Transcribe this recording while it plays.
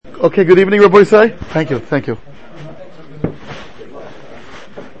Okay, good evening, Rabbi Say. Thank you.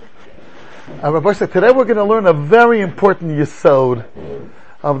 Rabbi Say, today we're going to learn a very important yesod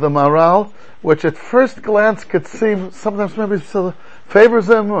of the Maharal, which at first glance could seem sometimes maybe favors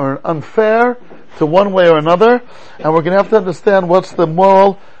him or unfair to one way or another, and we're going to have to understand what's the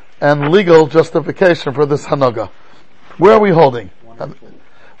moral and legal justification for this Hanaga. Where are we holding?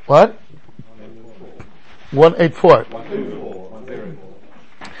 What? 184.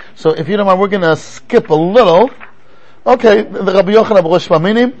 So if you don't mind, we're going to skip a little. Okay, the Rabbi Yochanan B'Rosh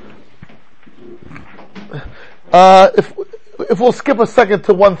Maminim. If we'll skip a second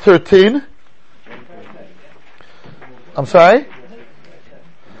to 113. I'm sorry?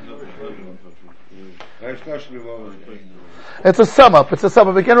 It's a sum up.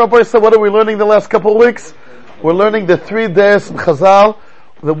 Again, Rabbi said, what are we learning the last couple of weeks? We're learning the 3 days in Chazal.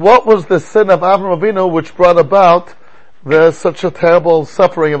 What was the sin of Avram Avinu which brought about such a terrible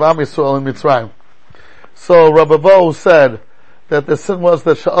suffering of Am Yisrael in Mitzrayim? So Rabbi Vo said that the sin was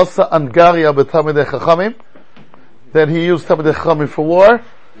that Sha'asa Angaria b'Tamidei Chachamim, that he used Tamidei Chachamim for war.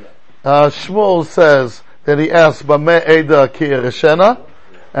 Shmuel says that he asked Bameh Eda Ki Ereshena,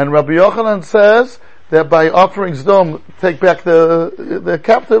 and Rabbi Yochanan says that by offering Zdom, take back the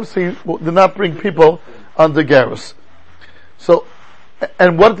captives, he did not bring people under Gerus. So,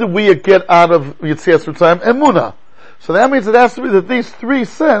 and what did we get out of Yetzias Mitzrayim? Emunah. So that means it has to be that these 3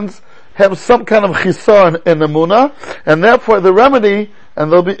 sins have some kind of chisaron in Emunah, and therefore the remedy,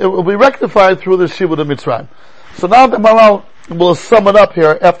 and it will be rectified through the Shibud of Mitzrayim. So now the Maharal will sum it up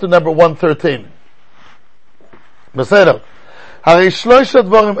here after number 113. Beseder. Hari shloisha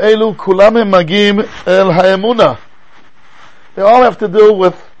dvarim elu kulam hem magim el ha'emunah. They all have to do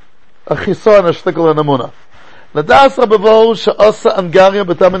with a chisaron, a shtickle in Emunah. לדעת רבבו שעושה אנגריה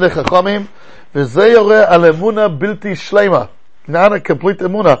בתלמידי חכמים, וזה יורה על אמונה בלתי שלמה, not a complete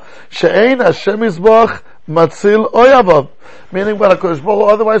אמונה, שאין השם יזבח מציל אויביו, meaning when HaKadosh Baruch Hu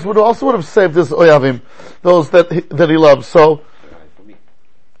otherwise would have saved his oyavim, those that he loves. So,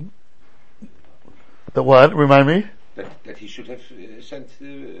 the what? Remind me? That he should have sent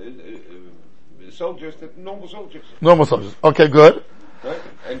soldiers, normal soldiers. Normal soldiers. Okay, good. Right?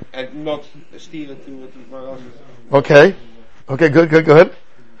 And not steer it to Maharal. Okay, good.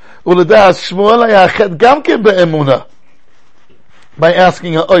 ולדעת שמואל היה חטא גם כן באמונה, by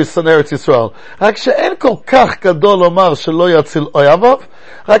asking האויס on ארץ ישראל. רק שאין כל כך גדול לומר שלא יציל אויביו,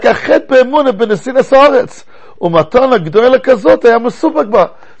 רק החטא באמונה בנשינס הארץ, ומתנה גדולה כזאת היה מסופק בה.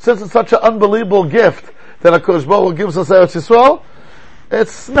 Since it's such an unbelievable gift that HaKadosh Baruch Hu gives us Eretz Yisrael,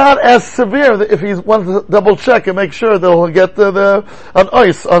 it's not as severe if he wants to double check and make sure that he'll get an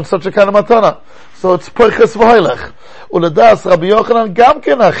ois on such a kind of matana. So it's perches v'hoilech. ולדעת רבי יוחנן גם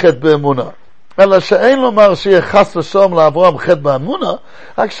כן החטא באמונה. אלא שאין לומר שיהיה חס ושלום לאברהם חטא באמונה,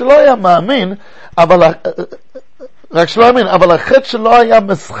 רק שלא היה מאמין, אבל החטא שלו היה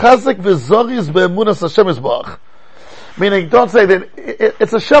מסחזק וזוריס באמונס השם יזבח. Meaning, don't say that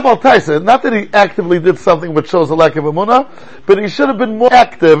it's a Shemal Taisa. Not that he actively did something which shows a lack of Emunah, but he should have been more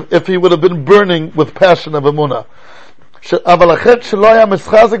active if he would have been burning with passion of Emunah. אבל החטא שלא היה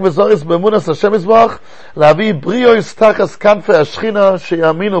מסחזק וזוריס באמונס השם יזבח, להביא בריאוס תחת כנפי השכינה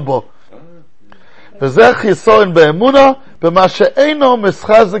שיאמינו בו. וזה חיסרון באמונה, במה שאינו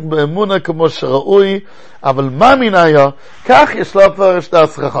מסחזק באמונה כמו שראוי, אבל מה מניה, כך יש לו פרש דעת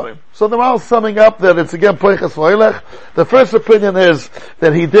חכמים. So the Maharal summing up that it's again poiches v'oilech. The first opinion is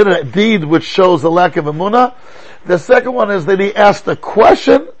that he did a deed which shows a lack of emuna. The second one is that he asked a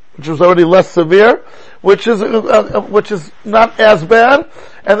question, which was already less severe, which is not as bad.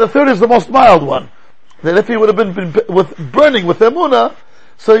 And the third is the most mild one, that if he would have been burning with emuna,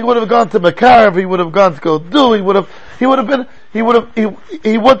 so he would have gone to Makarev, he would have gone to go do, he wouldn't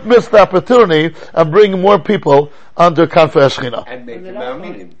miss the opportunity of bringing more people under Kanfei Ashchina. And make them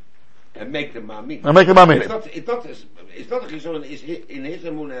ma'aminim. Make them ma'aminim. It's not a chizon in his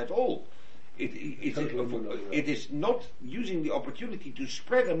emunah at all. It is not using the opportunity to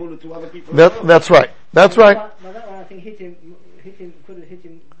spread emunah to other people. That's right. But that one I think could have hit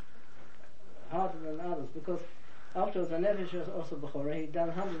him harder than others, because afterwards, the Nefesh was also Bechorah. He'd done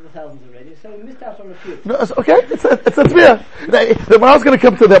hundreds of thousands already, so he missed out on a few. No, okay, it's a tzviyah. The Maharal's going to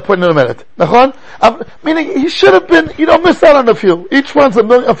come to that point in a minute. Meaning, he should have been, you don't miss out on a few. Each one's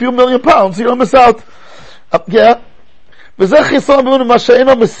a few million pounds, you don't miss out. Yeah. וזה חיסרון באמונה, מה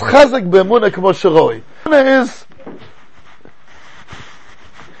שאינו מסחזק באמונה כמו שראוי. Is,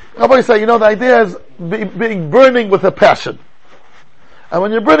 Rabbi say, the idea is being burning with a passion. And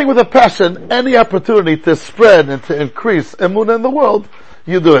when you're burning with a passion, any opportunity to spread and to increase emunah in the world,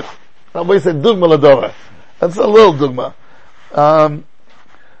 you do it. Rabbi said, dugma ladora. That's a little dugma.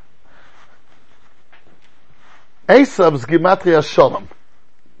 Esav's Gematria Shalom.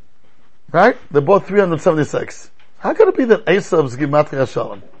 Right? They're both 376. How could it be that Esav's Gematria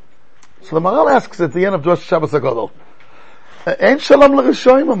Shalom? So the Maharal asks at the end of Rosh Shabbos HaGadol, Ein Shalom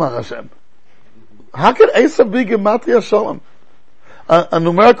l'Rishoyim, Amar Hashem. How could Esav be Gematria Shalom? A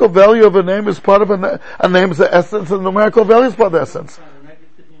numerical value of a name is part of a name is the essence, and the numerical value is part of the essence.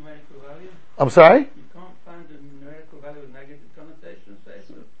 I'm sorry? You can't find a numerical value with negative connotations.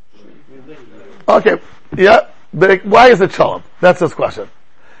 Okay, yeah, but why is it Shalom? That's his question.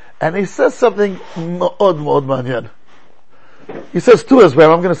 And he says something מאוד מאוד מעניין. He says two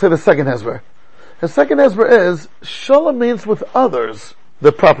Hezber, I'm going to say the second Hezber. The second Hezber is, Shalom means with others,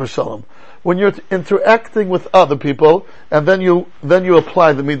 the proper Shalom. When you're interacting with other people, and then you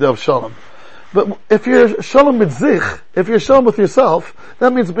apply the midah of Shalom. But if you're Shalom mit zich, if you're Shalom with yourself,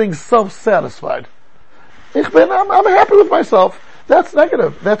 that means being self-satisfied. I'm happy with myself. That's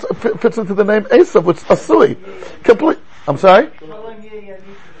negative. That fits into the name Esav, which is Asui. Complete. I'm sorry?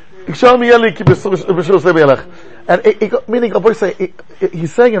 And meaning,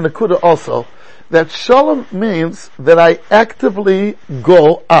 he's saying in the Kuda also, that Shalom means that I actively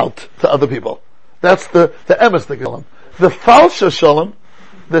go out to other people. That's the emes the Shalom. The falsha Shalom,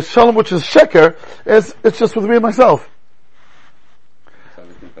 the Shalom which is Sheker, it's just with me and myself.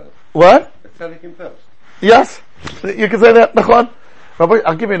 What? Yes? You can say that, Nachon? Rabbi,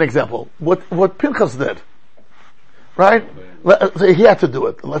 I'll give you an example. What Pinchas did, right? He had to do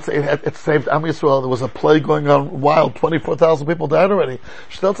it. Let's say it saved Am Yisrael. There was a plague going on wild. 24,000 people died already.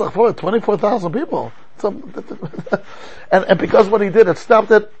 24,000 people. And because what he did, it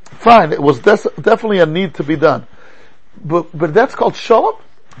stopped it. Fine. It was definitely a need to be done. But that's called Shalom?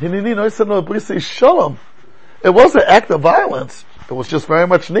 Shalom. It was an act of violence. It was just very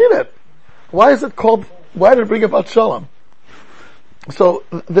much needed. Why did it bring about Shalom? So,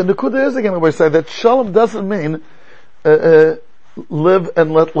 the Nekuda is again, we say that Shalom doesn't mean live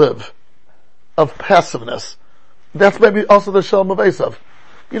and let live, of passiveness. That's maybe also the Shalom of Esav.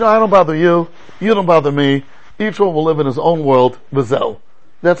 I don't bother you, you don't bother me, each one will live in his own world, Vizel.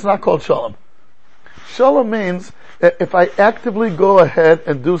 That's not called Shalom. Shalom means that if I actively go ahead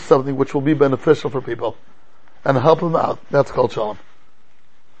and do something which will be beneficial for people, and help them out, that's called Shalom.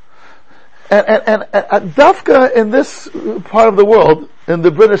 And Dafka in this part of the world, in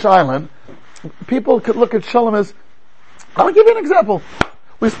the British Island, people could look at Shalom as, I'll give you an example.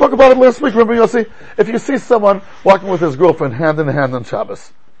 We spoke about it last week, remember Yossi? If you see someone walking with his girlfriend hand in hand on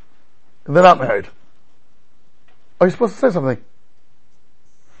Shabbos, and they're not married, are you supposed to say something?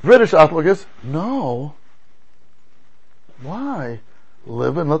 British outlook is, no. Why?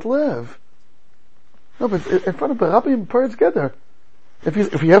 Live and let live. No, but in front of the Rabbi and parents together. If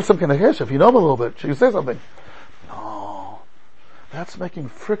you have some kind of hish, if you know him a little bit, should you say something? No. That's making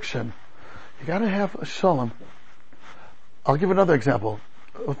friction. You gotta have a Shalom. I'll give another example.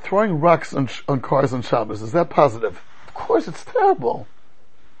 Throwing rocks on cars on Shabbos, is that positive? Of course it's terrible.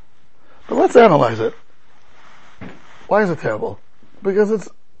 But let's analyze it. Why is it terrible? Because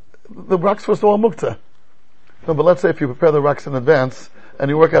the rocks first of all mukta. No, but let's say if you prepare the rocks in advance, and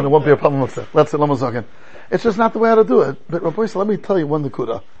you work out, it won't be a problem mukta. Let's say Lamazokin. It's just not the way how to do it. But Rabbi, let me tell you one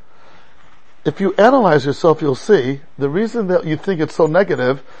nekuda. If you analyze yourself, you'll see the reason that you think it's so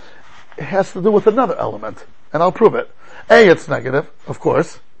negative, it has to do with another element. And I'll prove it. A, it's negative, of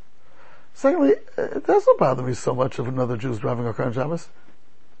course. Secondly, it doesn't bother me so much if another Jew's driving a car on Shabbos.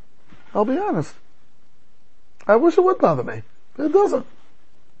 I'll be honest. I wish it would bother me. But it doesn't.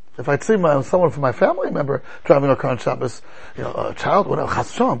 If I'd see someone from my family member driving a car on Shabbos, a child, whatever,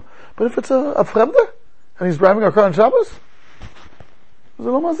 chas v'shalom. But if it's a fremde, and he's driving a car on Shabbos, it's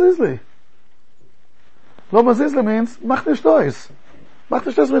lo mazizli. Lo mazizli means, mach nish dois. Mach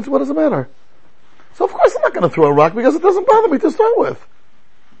nish dois means, what does it matter? So of course I'm not going to throw a rock because it doesn't bother me to start with.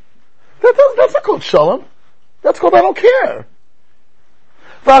 That's not called Shalom. That's called I don't care.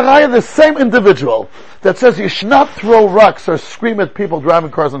 V'araya, the same individual that says you should not throw rocks or scream at people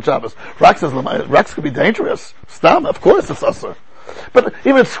driving cars on Shabbos. Rocks could be dangerous. Stam, of course it's usher. But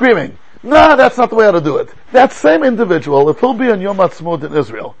even screaming, no, that's not the way how to do it. That same individual, if he'll be on Yom Ha'atzmaut in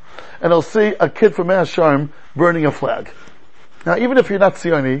Israel, and he'll see a kid from Mea Sharm burning a flag. Now even if you're not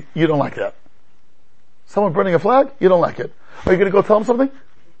Zioni, you don't like that. Someone burning a flag, you don't like it. Are you going to go tell him something?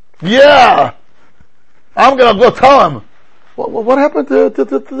 Yeah! I'm going to go tell him. What happened to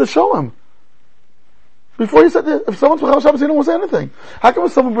the Shalom? Before you said, if someone's Maharal Shabbos, you don't want to say anything. How come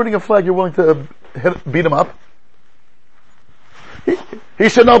if someone burning a flag, you're willing to beat him up? He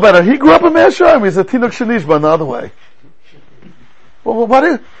should know better. He grew up in Mea Sharm. He's a Tinuk Shenishba the other way.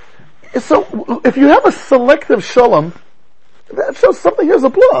 So, if you have a selective Shalom, that shows something here's a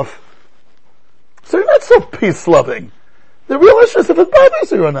bluff. So you're not so peace-loving. The real issue is if it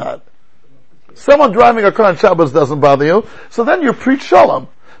bothers you or not. Someone driving a car on Shabbos doesn't bother you, so then you preach Shalom.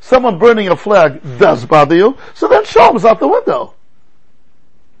 Someone burning a flag does bother you, so then Shalom is out the window.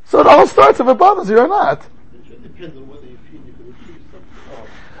 So it all starts if it bothers you or not. It depends on whether you feel you can achieve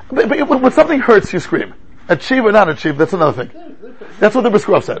something. But when something hurts, you scream. Achieve or not achieve, that's another thing. That's what the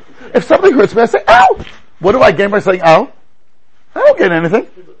Briskov said. If something hurts me, I say, ow! What do I gain by saying ow? I don't gain anything.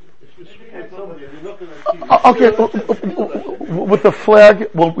 Okay, with the flag,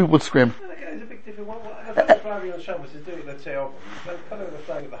 well, we would scream.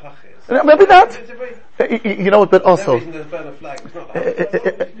 Maybe not. You know what, but also...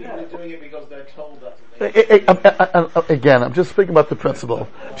 Again, I'm just speaking about the principle.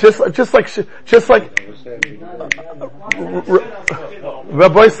 Just like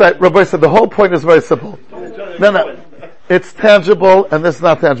Rabbi said, the whole point is very simple. No. It's tangible, and this is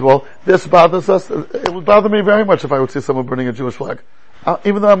not tangible. This bothers us. It would bother me very much if I would see someone burning a Jewish flag.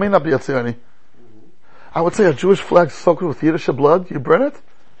 Even though I may not be a Tzioni. I would say a Jewish flag soaked with Yiddish blood, you burn it?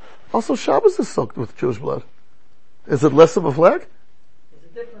 Also, Shabbos is soaked with Jewish blood. Is it less of a flag?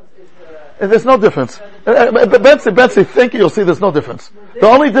 There's no difference. Betsy, think you'll see there's no difference. The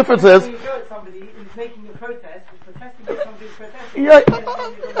only difference is... When you go at somebody who's making a protest, who's protesting against somebody who's protesting...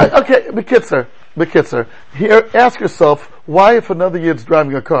 Okay, Bekitzer. Here, ask yourself, why if another Yid's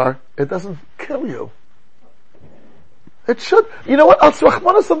driving a car, it doesn't kill you? It should. You know what? I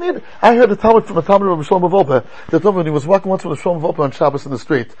heard a Talmud from a Talmud of Shlomo Volpe. The Talmud, when he was walking once with Shlomo Volpe on Shabbos in the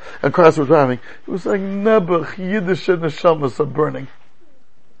street, and cars were driving, he was saying, Nebuch, Yiddish neshamas are burning.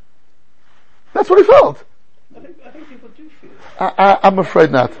 That's what he felt. I think people do feel I'm afraid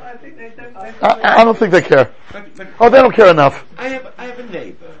not. I think they don't. I don't think they care. But They don't care enough. I have a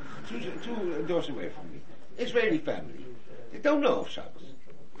neighbor, two doors away from me, Israeli family. They don't know of Shabbos.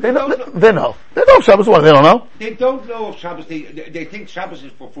 They know. They know of Shabbos. What? They don't know? They don't know of Shabbos. They think Shabbos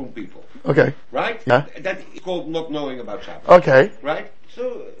is for frum people. Okay. Right? Yeah. That is called not knowing about Shabbos. Okay. Right?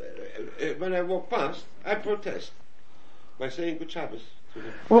 So, when I walk past, I protest by saying good Shabbos.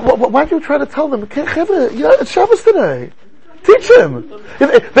 Why do you try to tell them? It's Shabbos today. Teach him.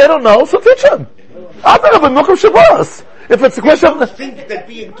 If they don't know, so teach him. I don't have a Nukum Shabbos. If it's a question I don't think that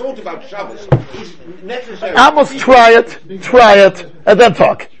being taught about Shabbos is necessary. Almost try it, and then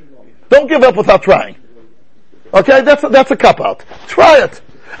talk. Don't give up without trying. Okay, that's a cop-out. Try it.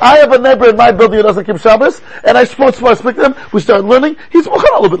 I have a neighbor in my building who doesn't keep Shabbos, and I speak to him, we start learning, he's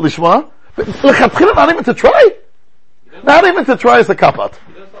walking a little bit lishma, but not even to try. Not even to try is a cop-out.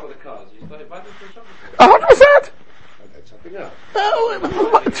 You don't start with the cars, you start inviting to Shabbos. 100%. That's something else.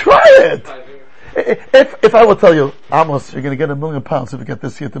 Try it. If I will tell you, Amos, you're going to get £1 million if you get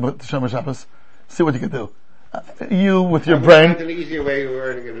this year to Shomer Shabbos, see what you can do. You with your brain. That's an easier way of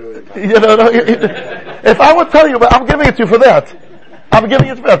earning £1 million. You know, if I would tell you, but I'm giving it to you for that. I'm giving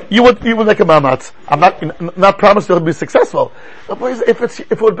it for that. You would make a mamatz. I'm not promised you'll be successful. But please, if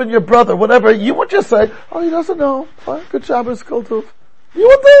it would have been your brother, whatever, you would just say, oh, he doesn't know. Fine, good Shabbos, kol tuv. You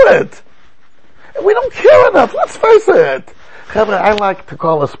would do it. We don't care enough. Let's face it. I like to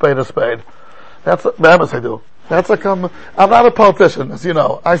call a spade a spade. That's what I do. I'm not a politician, as you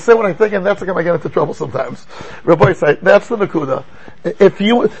know. I say what I think, and that's how I get into trouble sometimes. Rabbi say, that's the nakuda. If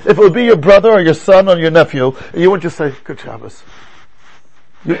it would be your brother or your son or your nephew, you would just say, good Shabbos.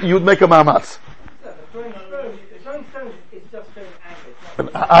 You would make a mamatz. Throwing stones is just showing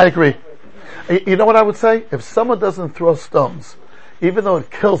anger. I agree. You know what I would say? If someone doesn't throw stones, even though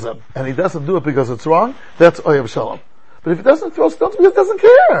it kills him, and he doesn't do it because it's wrong, that's oyev shalom. But if he doesn't throw stones because he doesn't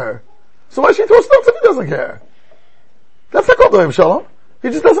care, so why should he throw stones if he doesn't care? That's not called oyev shalom. He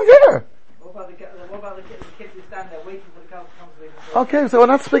just doesn't care. What about the kids who stand there waiting for the car to come? Okay, so we're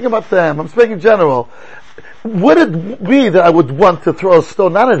not speaking about them. I'm speaking in general. Would it be that I would want to throw a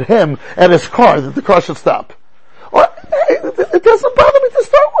stone, not at him, at his car, that the car should stop? Or, it doesn't bother me to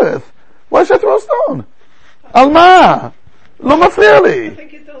start with. Why should I throw a stone? Alma! Lo mafrieli. I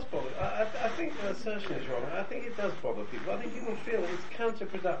think it does bother. I think the assertion is wrong. I think it does bother people. I think people feel it's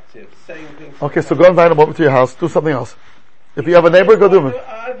counterproductive saying things. Okay, so go invite him over to your house. Do something else. If you have a neighbor, go do it.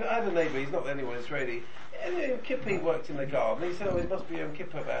 I have a neighbour. He's not the only one. It's really. Yom Kippur, he worked in the garden. He said, "Oh, it must be Yom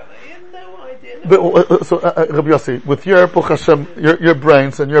Kippur about that." He had no idea. Rabbi Yossi, with your Baruch Hashem, your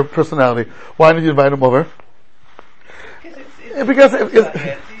brains and your personality, why did you invite him over? Because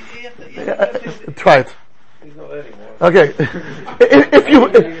try it. He's not there anymore. Okay, if you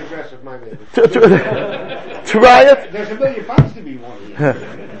try it. There's £1 million to be won.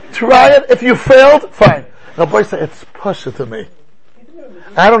 Try it. If you failed, fine. Now, boy, say it's pasha to me.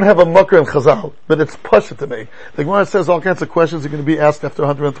 I don't have a mucker in Chazal, but it's pasha to me. The Gemara says all kinds of questions are going to be asked after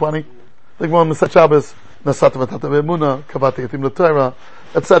 120. The Gemara Masechet Shabbos, Nasatam V'Tata Ve'emuna, Kavati Yatim L'Torah,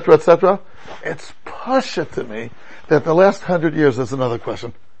 etc., etc. It's pasha to me that the last 100 years is another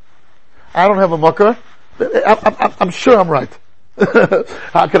question. I don't have a mucker. I'm sure I'm right.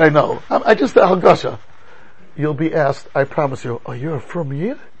 How can I know? I just Halgasha. You'll be asked, I promise you, oh, you're from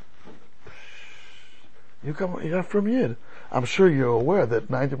Yid? You're from Yid. I'm sure you're aware that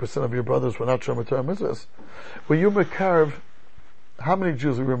 90% of your brothers were not Shomer Torah mitzvahs. Were you Mekarv? How many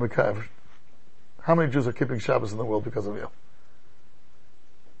Jews were you Mekarv? How many Jews are keeping Shabbos in the world because of you?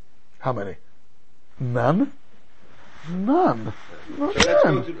 How many? None? None.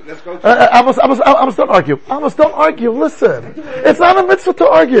 Let's go to Amos, don't argue. Amos, don't argue. Listen. It's not a mitzvah to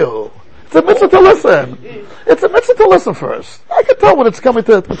argue. It's a mitzvah to listen. It's a mitzvah to listen first. I can tell when it's coming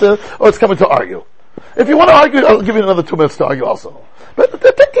to or it's coming to argue. If you want to argue, I'll give you another 2 minutes to argue also. But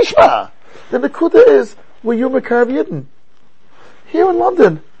take Tishma. The Nekuda is, were you Mekarv Yidden? Here in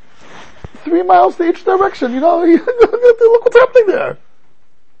London. 3 miles to each direction. Look what's happening there.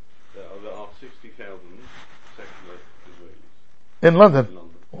 There are 60,000 secular Israelis. In London?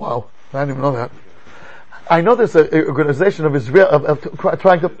 Wow. I didn't even know that. I know there's an organization of Israel, of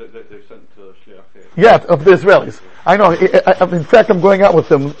trying to... They've sent Shliach here. Yeah, of the Israelis. I know. In fact, I'm going out with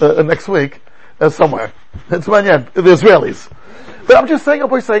them next week. Somewhere. It's Manyan, the Israelis. But I'm just saying,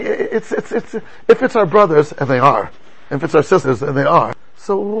 it's, if it's our brothers, and they are, if it's our sisters, and they are,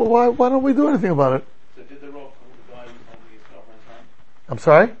 so why don't we do anything about it? So did the Rav call the guy who's on his girlfriend's hand? I'm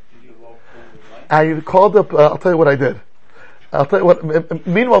sorry? Did you Rav call the guy? I called up, I'll tell you what I did. I'll tell you what,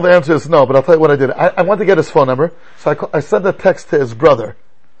 meanwhile the answer is no, but I'll tell you what I did. I wanted to get his phone number, so I sent a text to his brother,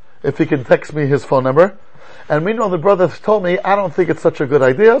 if he can text me his phone number. And meanwhile, the brother told me, I don't think it's such a good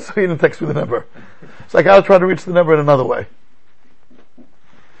idea, so he didn't text me the number. So I gotta try to reach the number in another way.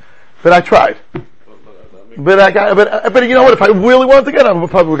 But I tried. But you know what, if I really wanted to get him, I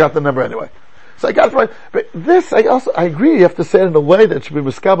probably got the number anyway. So I got it right. But this, I agree, you have to say it in a way that should be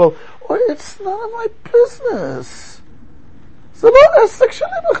miskabel, or it's not my business. That's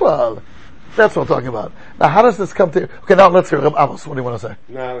what I'm talking about. Now, how does this come to you? Okay, now let's hear Reb Amos. What do you want to say?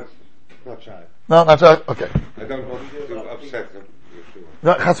 No, it's not shy. No, not shy? Okay. I don't want to upset them.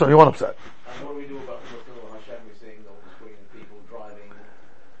 No, Hassan, you want upset. And what do we do about Gevuros Hashem? We're seeing all the screen people driving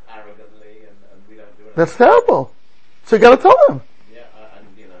arrogantly and we don't do anything. That's terrible. So you gotta tell them. Yeah,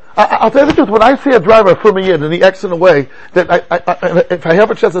 I'll tell you the truth, when I see a driver from a Yid and he acts in a way that if I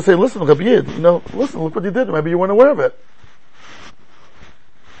have a chance to say, listen, Rabbi Yid, listen, look what you did, maybe you weren't aware of it.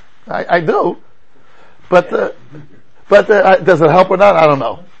 I do. But does it help or not? I don't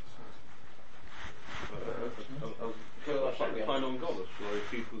know.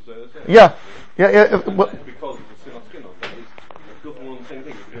 Yeah. Because of the sin of skin of that. It's good one same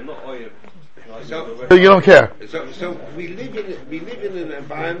thing. If you're not so you don't care. So we live in an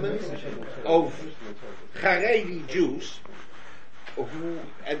environment of Haredi Jews,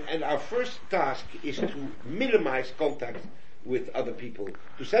 and our first task is to minimize contact with other people,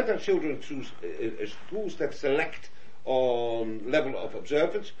 to send our children to schools that select on level of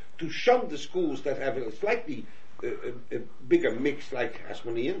observance, to shun the schools that have a slightly a bigger mix like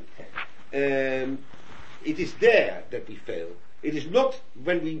Hasmonean. It is there that we fail. It is not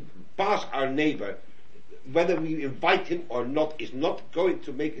when we pass our neighbor, whether we invite him or not is not going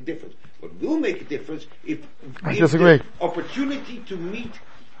to make a difference. What will make a difference if the opportunity to meet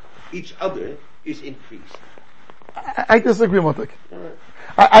each other is increased. I disagree, Motik.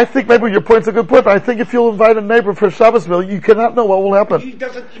 I think maybe your point's a good point, but I think if you'll invite a neighbor for a Shabbos meal, you cannot know what will happen. He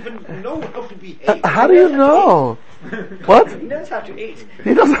doesn't even know how to behave. How do you know? What? He knows how to eat.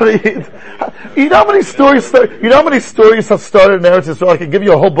 He knows how to eat. You know how many stories have started in Eretz Yisrael? I can give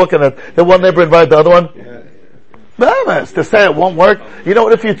you a whole book on it. That one neighbor invited the other one. Yeah. To say it won't work. You know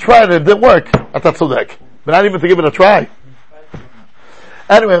what? If you tried it, it didn't work. That's Tzodek. But not even to give it a try.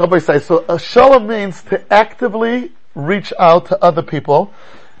 Anyway, Rabbi says, so a shalom means to actively reach out to other people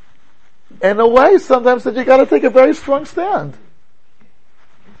in a way sometimes that you gotta take a very strong stand.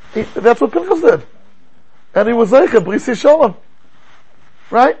 That's what Pinchas did. And he was like a Brisi Shalom.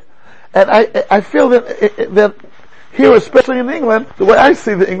 Right? And I feel that here, especially in England, the way I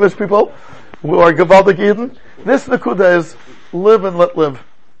see the English people, who are Gevaldik Eden, this Nekuda is live and let live.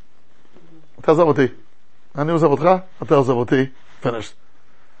 Finished.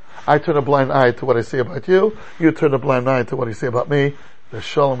 I turn a blind eye to what I see about you. You turn a blind eye to what you see about me. The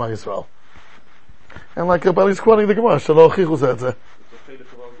Shalom HaYisrael. And like Rabbi's quoting the Gemara, Shalom Chichu Zeh.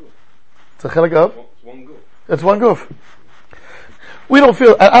 It's a chelik of? It's one goof. We don't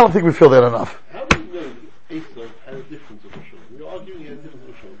feel, I don't think we feel that enough. How do you know the Esav had a difference of Shalom? You're arguing he had a difference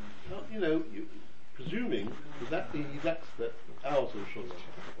of Shalom. You presuming that that's ours of Shalom.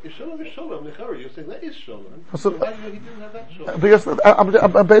 If Shalom is Shalom, you're saying that is Shalom. So, how do you know he didn't have that Shalom? Because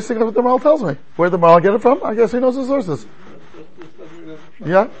I'm basing it on what the Maharal tells me. Where the Maharal get it from? I guess he knows the sources.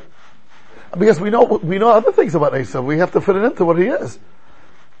 Yeah? Because we know other things about Esav. We have to fit it into what he is.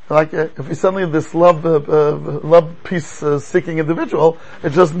 Like, if he's suddenly this love peace seeking individual, it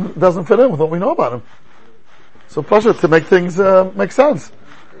just doesn't fit in with what we know about him. So, pleasure to make things make sense.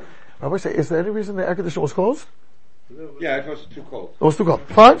 Rabbi say, is there any reason the air conditioner was closed? Yeah, it was too cold. It was too cold.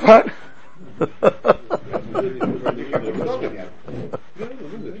 Fine.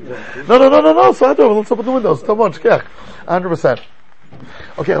 No. So I do. Let's open the windows. Too much. 100%.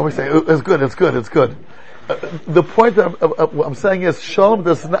 Okay, I always say it's good. The point that I'm saying is Shalom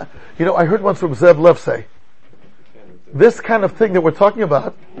does not. I heard once from Zev Lev say, this kind of thing that we're talking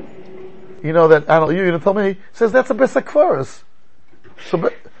about. That I don't know. You didn't tell me. He says that's a Besek Kfaris. So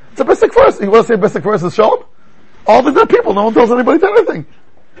it's a Besek Kfaris. You want to say Besek Kfaris is Shalom? All the dead people. No one tells anybody to anything.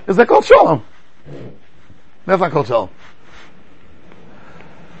 Is that called Shalom? That's not called Shalom.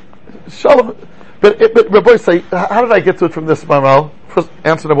 Shalom. But Rabbi say, how did I get to it from this Maharal? First,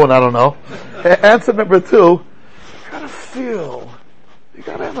 answer number one, I don't know. Answer number two, you gotta feel. You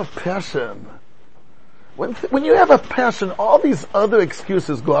gotta have a passion. When you have a passion, all these other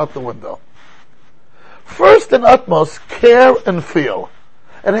excuses go out the window. First and utmost, care and feel.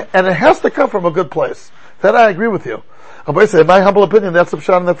 And it has to come from a good place. That I agree with you. Rabbi say, in my humble opinion, that's the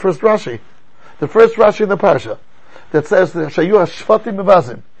pshat in that first Rashi. The first Rashi in the Parsha. That says, Shiur Shvatim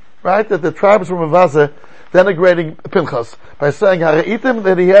Mevazim. Right? That the tribes were Mevazeh, denigrating Pinchas. By saying, Hareitim,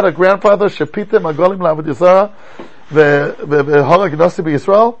 that he had a grandfather, Shepitim, Agolim, Lavid Yisrael, V'Horag Nossi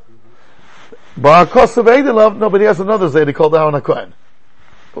B'Yisrael. Ba'akos of Eidilov, no, but he has another Zaidi called Aaron HaKohen.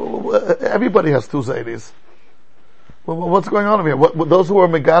 Everybody has two Zaidis. What's going on over here? Those who were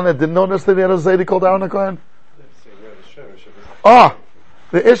Megana didn't notice that he had a Zaidi called Aaron HaKohen?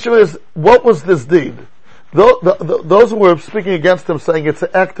 The issue is, what was this deed? Those who were speaking against him saying it's an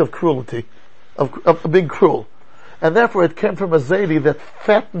act of cruelty, of being cruel. And therefore it came from a Zaidi that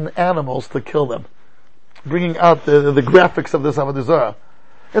fattened animals to kill them. Bringing out the graphics of this Avodah Zarah.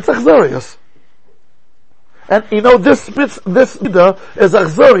 It's Achzorius. And this Ida is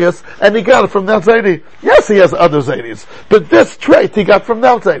Achzorius, and he got it from that Zaidi. Yes, he has other Zaidis, but this trait he got from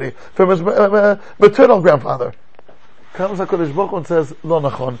that Zaidi, from his maternal grandfather. Comes HaKadosh Baruch Hu and says, Lo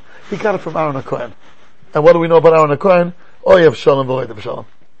nachon. He got it from Aaron HaKohen. And what do we know about Aaron HaKohen? Oyev Shalom v'Oyev Shalom.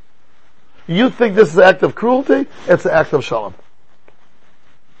 You think this is an act of cruelty? It's an act of Shalom.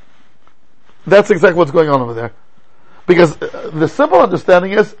 That's exactly what's going on over there. Because the simple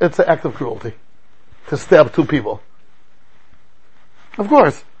understanding is, it's an act of cruelty. To stab two people. Of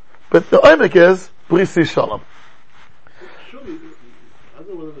course. But the oimik is, Brisi Shalom. Surely, I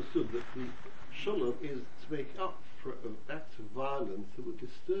don't want to understood that the Shalom is to make up for an act of violence that would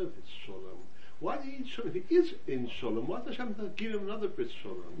disturb his Shalom. Why do he need Shalom? If he is in Shalom, why does Hashem give him another Bris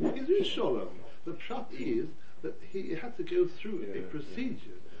Shalom? He's in Shalom. The pshat is that he had to go through a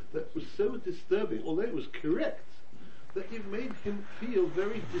procedure that was so disturbing, although it was correct, that it made him feel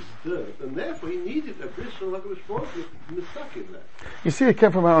very disturbed, and therefore he needed a Bris Shalom like a responsible misak in that. You see, it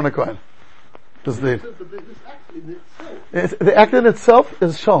came from Aaron HaKohen. This act in itself. The act in itself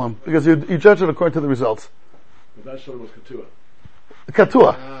is Shalom, because you judge it according to the results. But that Shalom was Katua.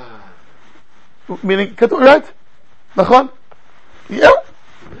 Katua. Meaning, right? Nachon? Yeah.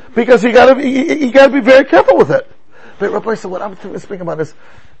 Because you gotta be very careful with it. But Rabbi said, what I'm speaking about is,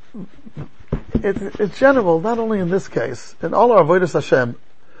 it's general, not only in this case, in all our avodas Hashem,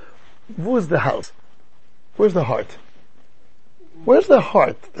 where's the house? Where's the heart? Where's the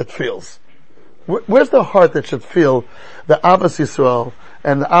heart that feels? Where's the heart that should feel the Avos Yisrael,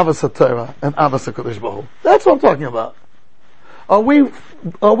 and the Avos HaTorah, and Avos HaKadosh Baruch Hu? That's what I'm talking about. Are we,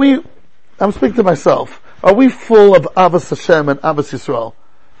 I'm speaking to myself, are we full of Avos Hashem and Avos Yisrael?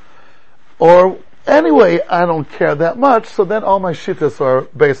 Or, anyway, I don't care that much, so then all my shittas are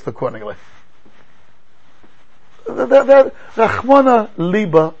based accordingly. That Rachmana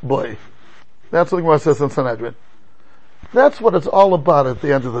Liba Boy. That's what the Gemara says in Sanhedrin. That's what it's all about at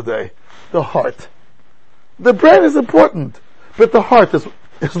the end of the day. The heart. The brain is important, but the heart is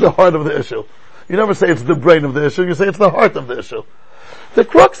the heart of the issue. You never say it's the brain of the issue, you say it's the heart of the issue. The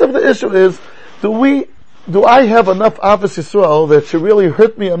crux of the issue is, do I have enough Avos Yisrael that should really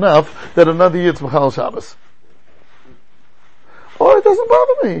hurt me enough that another Yid's Maharal Shabbos? Or it doesn't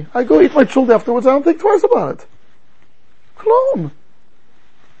bother me. I go eat my chult afterwards, I don't think twice about it. Klom.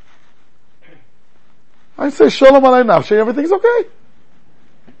 I say Shalom Alei Nafshi, everything's okay.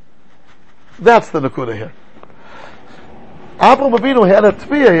 That's the Nakuda here. Avraham Avinu had a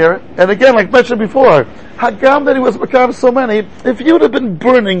tviyah here, and again, like mentioned before, Hagam that he was Makam so many, if you would have been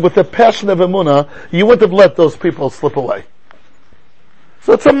burning with the passion of Emunah, you wouldn't have let those people slip away.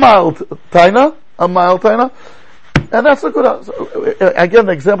 So it's a mild taina, and that's a good, again,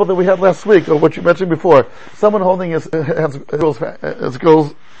 the example that we had last week, or what you mentioned before, someone holding his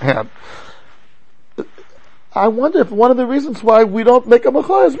girl's hand. I wonder if one of the reasons why we don't make a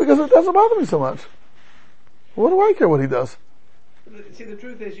machal is because it doesn't bother me so much. What do I care what he does? See, the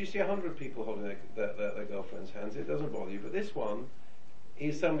truth is, you see 100 people holding their girlfriend's hands, it doesn't bother you, but this one,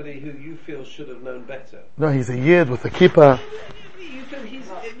 he's somebody who you feel should have known better. No, he's a yid with a kippah. You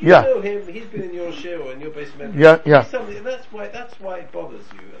know him, he's been in your shiur, in your basement. Yeah. And that's why it bothers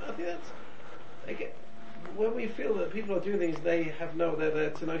you. And I think that's, again, when we feel that people are doing things, they have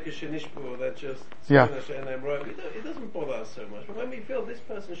they're Tanoka Shenishbu, or they're just it doesn't bother us so much. But when we feel this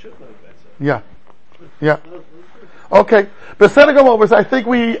person should know better. Yeah. Okay. But I think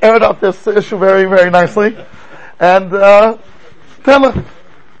we aired out this issue very, very nicely. And, Rabbi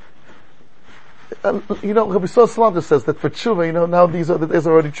Salanter says that for tshuva, now these are the days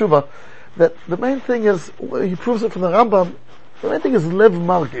already tshuva, that the main thing is, he proves it from the Rambam, the main thing is lev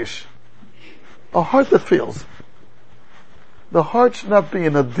margish. A heart that feels. The heart should not be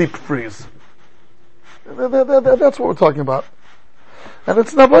in a deep freeze. That's what we're talking about. And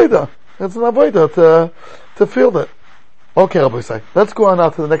it's an avodah. It's an avodah to feel that. Okay, Rabbi say. Let's go on now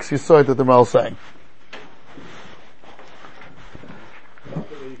to the next yesod that the Maharal is saying.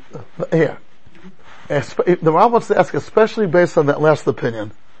 Here. The Maharal wants to ask, especially based on that last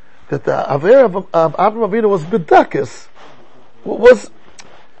opinion, that the Aver of Avraham Avinu was bedakis.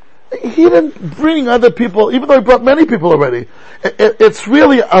 He didn't bring other people, even though he brought many people already. It's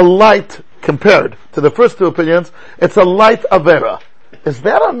really a light, compared to the first two opinions, it's a light Avera. Is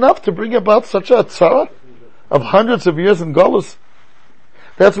that enough to bring about such a tzara of hundreds of years in Golus?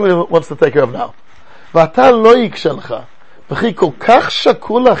 That's what he wants to take care of now. V'ata lo yikshelcha v'chi kol kach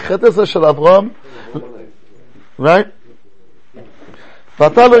shakul hachet hazeh shel Avraham, right?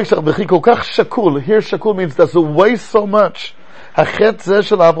 V'ata lo yikshelcha v'chi kol kach shakul. Here shakul means does it weigh so much? Hachet hazeh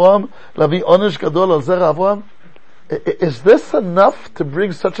shel Avraham lavi onesh gadol al zera Avraham. Is this enough to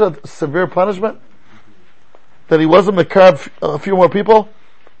bring such a severe punishment? That he wasn't mekar a few more people?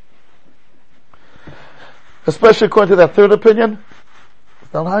 Especially according to that third opinion?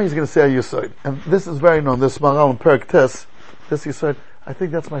 Now how he's going to say a yesod. And this is very known, this Maharal in Perek Tes, this yesod, I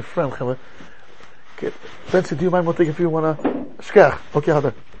think that's my friend, Chavah. Okay. Betsy, do you mind if you want to, shkach? Okay,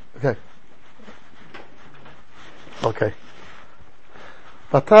 Hadar. Okay.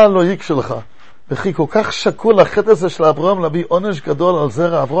 V'ata lo yikshelcha, v'chi kol kach shakul hachet hazeh shel Avraham lavi onesh gadol al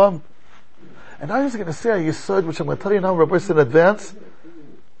zera Avraham. And now he's going to say a yesod, which I'm going to tell you now, Rabbi, in advance.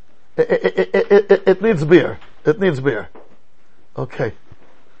 It needs beer. It needs beer. Okay.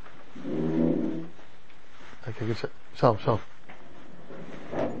 Okay, good shot. Shalom.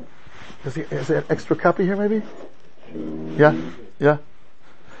 Is there an extra copy here, maybe? Yeah.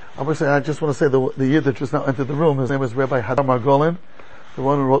 I just want to say the yid that just now entered the room, his name is Rabbi Hadar Margolin, the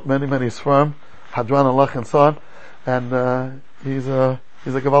one who wrote many Sfarim, Hadran Alach and so on, and he's a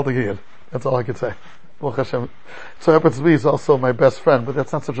Gavaldig yid. That's all I could say. Baruch Hashem. So happens to be he's also my best friend, but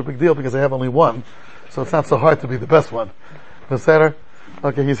that's not such a big deal because I have only one, so it's not so hard to be the best one.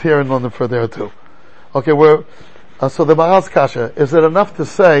 Okay, he's here in London for there too. Okay, so the Maharal's kasha, is it enough to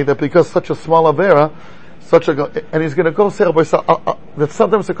say that because such a small avera, and he's going to go say that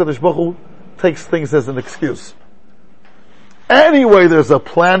sometimes the Kodesh Baruch Hu takes things as an excuse. Anyway, there's a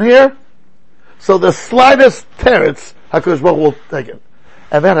plan here, so the slightest teretz, HaKadosh Baruch Hu will take it.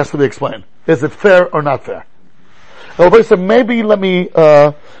 And that has to be explained. Is it fair or not fair? So maybe let me,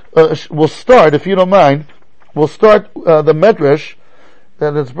 we'll start, if you don't mind, we'll start, the Medrash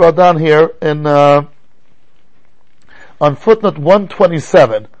that is brought down here in, on footnote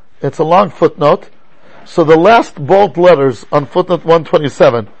 127. It's a long footnote. So the last bold letters on footnote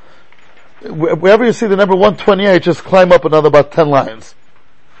 127, wherever you see the number 128, just climb up another about 10 lines.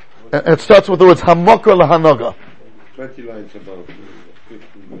 And it starts with the words Hamokra lahanoga. 20 lines above.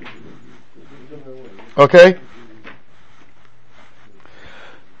 Okay?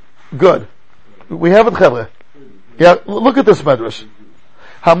 Good. We have it, Chevre. Yeah, look at this Medrash.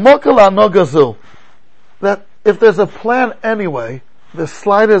 Hamokra lahanoga zu. That if there's a plan anyway, the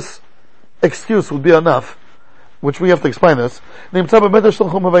slightest excuse would be enough, which we have to explain this. Nimtza b'medrash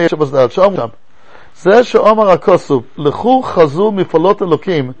Shulchan Aruch Vayeshev Sham. Zeh she'omar HaKosuf lechu chazu mifalot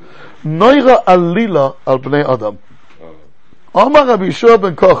Elokim noira alila al bnei Adam. Omar Rabbi Yeshua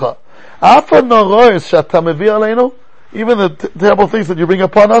ben Kocha, Afa norois she'ata mevi aleinu, even the terrible things that you bring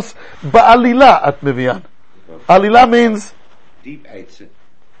upon us, ba'alila at mevian. Alila means Deep eitze.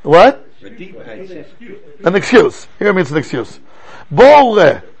 What? Deep eitze. An excuse. Here means an excuse.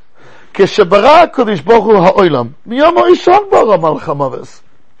 Bore. כשברא הקדוש ברוך הוא העולם, מיום הראשון ברא מלאך המוות.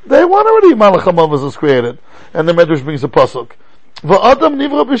 Day one already Malach HaMavos was created. And the Medrash brings a pasuk. V'adam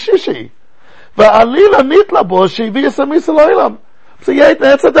nivra b'shishi. V'alila nitla bo she'vi yisa misa l'olam. So yeah,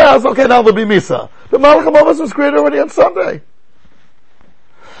 that's a day. Okay, now there'll be misa. But Malach HaMavos was created already on Sunday.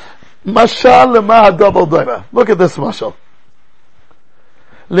 Mashal lema double doima. Look at this mashal.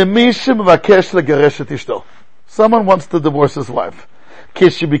 Lemi she'mevakesh legaresh et ishto. Someone wants to divorce his wife. Ki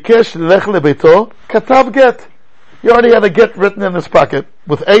she'bikesh lech lebeito, katav get. He already had a get written in his pocket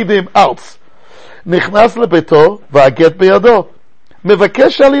with Eidim outs. Nichnas lebeito va'get beyado.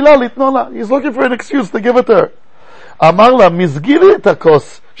 Mevakesh alila litno la. He's looking for an excuse to give it to her. Amar la mizgili et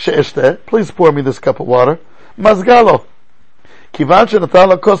hakos she'eshte. Please pour me this cup of water. Mazgalo. Kivan she'natan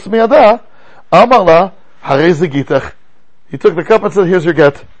la kos miyada. Amar la harei zigitach. He took the cup and said, "Here's your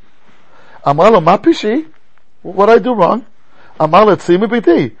get." Amar la ma pishi? What did I do wrong? Amar la tzimi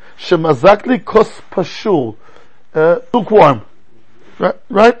biti. Shemazakli kos pashul. Lukewarm.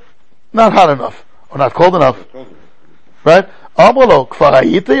 Right? Not hot enough. Or not cold enough. Right? Amalo, כבר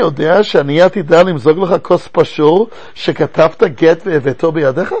היית יודע שאני עתידה למזוג לך כוס פשור שכתבת גט והבאתו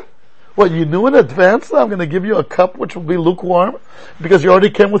בידיך? What, you knew in advance that I'm going to give you a cup which will be lukewarm because you already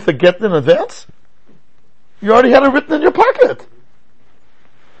came with the get in advance? You already had it written in your pocket.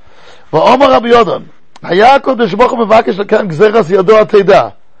 ואומר רבי יודון, היה הקדוש ברוך הוא מבקש לקיים גזירת ידו עתידה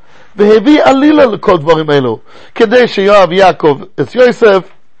והביא עלילה לכל דברים אלו כדי שיואב יעקב את יוסף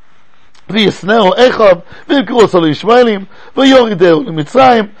וישנאו אחיו וימכרו אותו לישמעאלים ויורידהו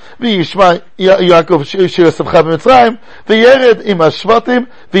למצרים וישמע יעקב שיוסף חי במצרים וירד עם השבטים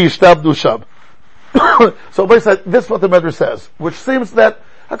וישתעבדו שם. So basically this is what the Medrash says, which seems that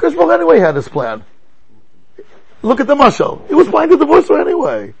HaKadosh Baruch Hu anyway had his plan. Look at the mashal. He was planning to divorce her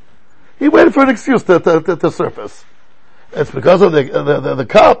anyway. He waited for an excuse to surface. It's because of the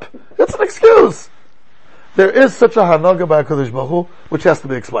cup. It's an excuse. There is such a hanaga by HaKadosh Baruch Hu, which has to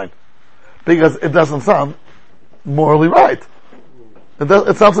be explained. Because it doesn't sound morally right.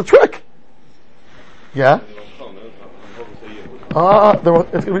 It sounds a trick. Yeah? It's going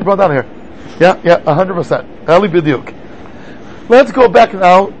to be brought down here. Yeah, 100%. Ali B'diuk. Let's go back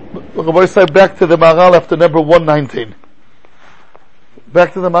now, back to the Maharal after number 119.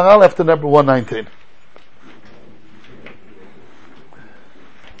 Back to the Maharal after number 119.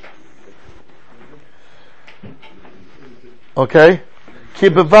 Okay? Ki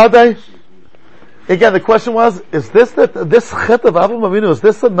bevadai. Again, the question was, is this chet of Avraham Avinu, is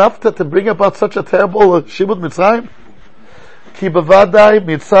this enough to bring about such a terrible shibud Mitzrayim? Ki bevadai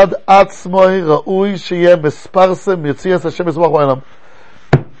mitzad atzmoi ra'ui sheyeh misparsem yitzias Hashem yisbach ha'olam.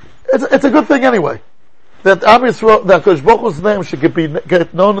 It's a good thing anyway. That Am Yisrael, that HaKadosh Baruch Hu's name should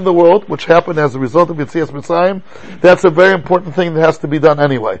get known in the world, which happened as a result of Yitzias Mitzrayim. That's a very important thing that has to be done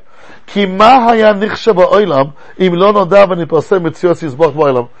anyway. Ki ma haya nichshav ha'olam im lo noda v'nipasem Yitzias Yisbach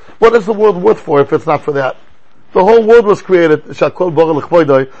ha'olam. What is the world worth for if it's not for that? The whole world was created, shakol bara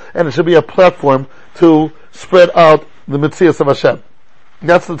l'chvoidoi, and it should be a platform to spread out the Yitzias of Hashem.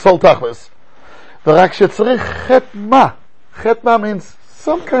 That's the sole tachlis. V'rak shetzarich chet ma. Chet ma means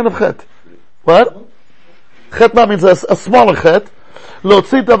some kind of chet. What? Chetma means a smaller chet.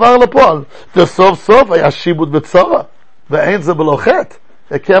 להוציא דבר לפועל. וסוף סוף היה שיבוד בצרה. ואין זה בלא חטא.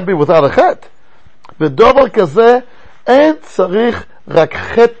 It can't be without a chet. ודובר כזה אין צריך רק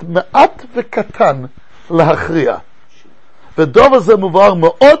חטא מעט וקטן להכריע. ודובר זה מובהר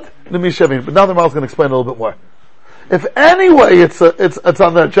מאוד למי שהבין. But now the Maharal is going to explain a little bit more. If anyway it's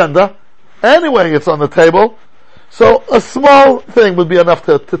on the agenda, anyway it's on the table, so a small thing would be enough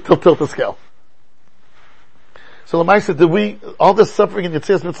to tilt the scale. So Lamaisa, all this suffering in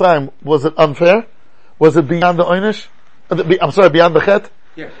Yitzias Mitzrayim, was it unfair? Was it beyond the oynish? Beyond the chet?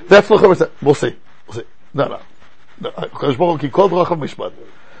 Yeah. That's what we'll see. No.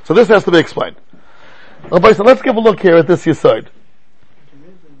 So this has to be explained. Lamaisa, let's give a look here at this Yesod.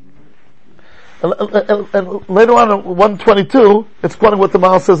 And later on, in 122, it's quoting what the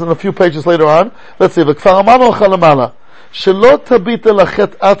Maharal says in a few pages later on. Let's see. וכבר אמרנו לך למעלה, שלא תביט אל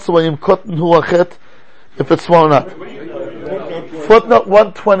החטא עצמו אם קוטן הוא החטא, if it's small or not. Footnote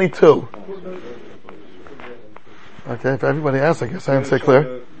 122. Okay, if everybody asks, I guess I didn't say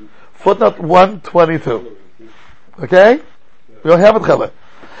clear. Footnote 122. Okay? We don't have it, Chaveh.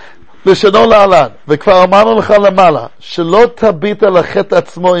 לשונו להלן, וכבר אמרנו לך למעלה, שלא תביט על החטא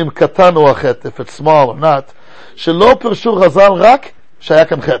עצמו אם קטן הוא החטא, if it's small or not, שלא פרשו חז"ל רק שהיה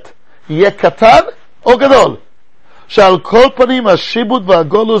כאן חטא. יהיה קטן או גדול. שעל כל פנים השיבוד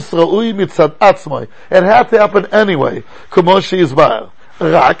והגולוס ראוי מצד עצמי. It had to happen anyway, כמו שהסבר.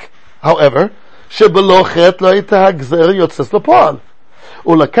 רק, however, שבלא חטא לא הייתה הגזר יוצאת לפועל.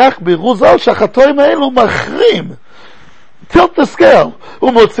 ולקח בירור זו שהחטאים האלו מחרים, tilt the scale,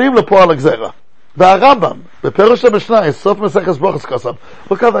 ומוציאים לפועל הגזרה. והרמב"ם, בפרש המשנה, סוף מסכת ברוכס כוסם,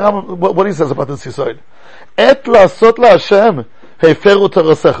 look at the Rambam, what he says about this יסוד. עת לעשות להשם, הפרו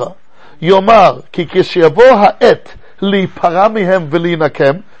תורתך. יאמר, כי כשיבוא העת להיפרע מהם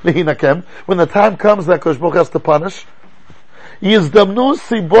ולהינקם, when the time comes that הקדוש ברוך הוא has to punish, יזדמנו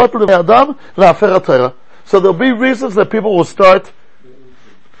סיבות לבני אדם להפר התורה. So there'll be reasons that people will start,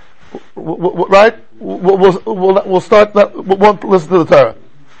 right? We'll start, won't listen to the Torah.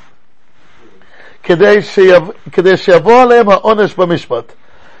 כדי שיבוא עליהם העונש במשפט.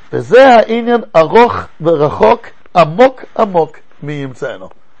 וזה העניין ארוך ורחוק, עמוק מימצאנו.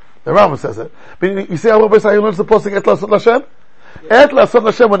 The Rambam says it. But you see how Rabbi Yisrael learns the posting Et Lasot Lashem? Et Lasot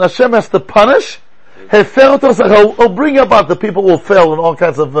Lashem, when Hashem has to punish, he'll bring about the people will fail in all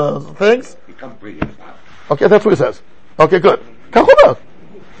kinds of things. You can't bring it about. Okay, that's what he says. Okay, good. Kachuna.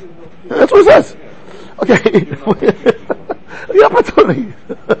 That's what he says. Okay. The opportunity.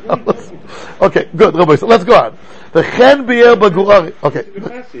 Okay, good. Rabbi Yisrael, let's go on. The Chen Bier Bagurari. Okay.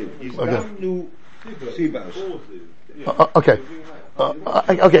 Okay.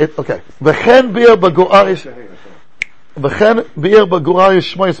 וכן ביאר בגוררי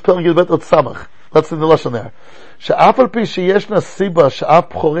שמואס פרק י"ב עוד סמך. Let's see the lesson there. שאף על פי שישנה סיבה שאף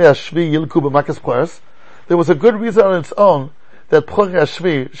בחורי השבי ילקו במכס פרס, there was a good reason on its own that בחורי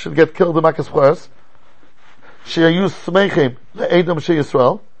השבי should get killed במכס פרס, שיהיו שמחים לאדם של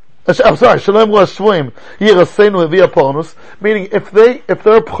ישראל. I'm sorry, שלא אמרו השבויים ירסנו הביא הפורנוס, meaning if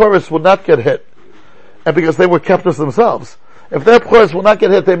their bchoros would not get hit, and because they were captives themselves, if their bchoros will not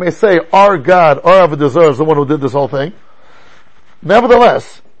get hit, they may say, our God, our Ava deserves the one who did this whole thing.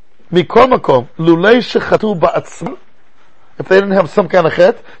 Nevertheless, mikol makom, lulei shechatu ba'atzma, if they didn't have some kind of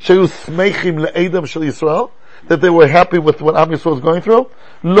chet, sheyu smeichim le'edam shel Yisrael, that they were happy with what Am Yisrael was going through,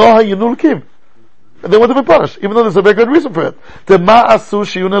 lo hayinu l'kim. They would have been punished, even though there's a very good reason for it. The ma'asu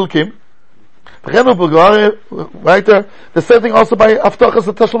sheyu n'elkim. Right there. The same thing also by Aftachas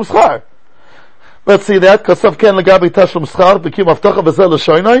and Tashlum Schar. Let's see that. Kasav ken legabi Tashlum Schar, bekim Aftacha v'zeh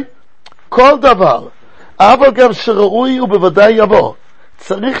l'shoynai. Kol davar, אבל גם שראוי ובוודאי יבוא,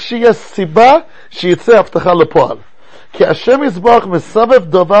 צריך שיהיה סיבה שיצא הבטחה לפועל. כי השם יזבח מסבב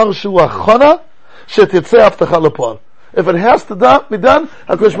דבר שהוא אחונה, שתצא הבטחה לפועל. If it has to be done,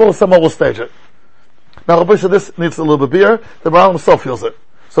 HaKadosh Baruch Hu somehow will stage it. Now, Rabbi said this needs a little bit of beer. The Maharal himself feels it.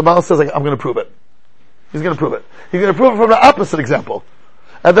 So Maharal says, I'm going to prove it. He's going to prove it. He's going to prove it from the opposite example.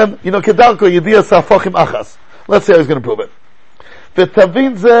 And then, kedalko yediyah sa'afachim achas. Let's see how he's going to prove it.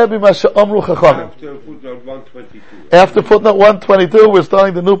 V'tavin zeh b'ma she'omru chachamim. After footnote 122. After footnote 122, we're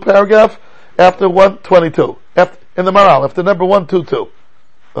starting the new paragraph after 122. In the Maharal, after number 122.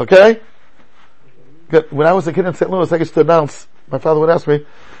 Okay? Good. When I was a kid in St. Louis, I used to announce, my father would ask me,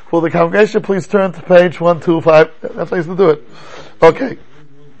 will the congregation please turn to page 125? That's how I used to do it. Okay.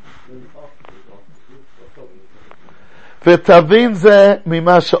 ותבין זה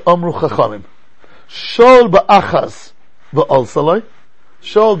ממה שאומרו חכמים. Shol ba'achas v'olsaloi.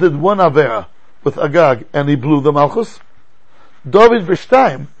 Shol did one avera with Agag and he blew the Malchus. David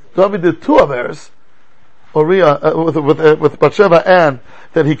b'shtayim. David did two averas. Uriah with Bathsheba and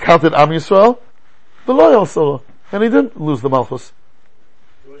that he counted Am Yisrael. V'lo yolsalo. And he didn't lose the Malchus.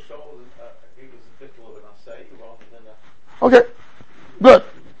 Okay. Good.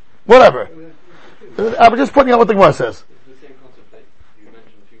 Whatever. I'm just pointing out what the Gemara says. The same concept that you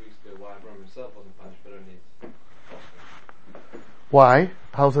mentioned a few weeks ago, why Abraham himself wasn't punished, but only his offspring. Why?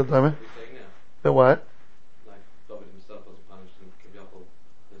 How's that, Diamond? What are you saying now? The what? Like, David himself wasn't punished, and Kivyachol,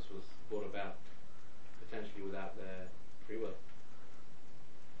 this was brought about potentially without their free will.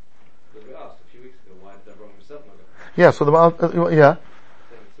 Because we asked a few weeks ago, why did Abraham himself not get punished? Yeah, so yeah.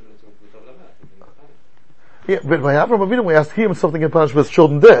 Similar to what we talked about, Yeah, but by Abraham Avinu, we asked him something get punished, but his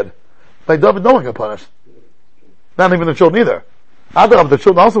children did. By David, no one got punished. Not even the children either. Adrab, the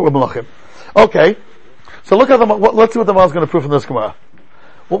children also were malachim. Okay. So look at them, let's see what the Maharal is going to prove from this Gemara.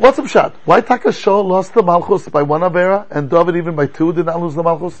 Well, what's the pshat? Why Taka Shol lost the Malchus by one Avera, and David even by two did not lose the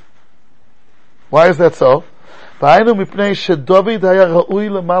Malchus? Why is that so? David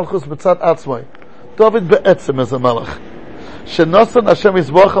be'etzem is a malach. Shenosan Hashem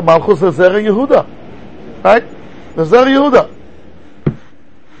Yisborach Malchus Zera Yehuda. Right? Zera Yehuda.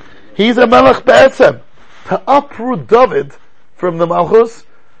 He's a melech be'etzem. To uproot David from the Malchus,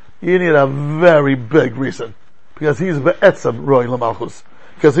 you need a very big reason. Because he's be'etzem Roy LaMalchus.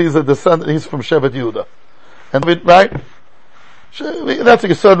 Because he's a descendant, he's from Shevet Yehuda. And right? That's a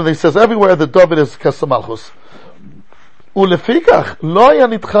concern when he says everywhere that David is Kesem Malchus. Ulefikach lo haya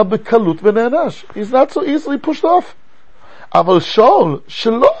nitcha bekalut v'ne'enash. He's not so easily pushed off. Aval Shaul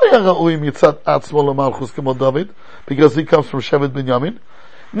shelo haya ra'ui mitzad atzmo lemalchus kemo David, because he comes from Shevet Binyamin.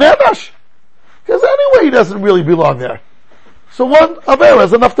 Ne'enash, because anyway he doesn't really belong there. So one avera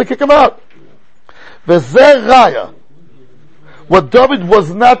is enough to kick him out. V'zeh raya. What David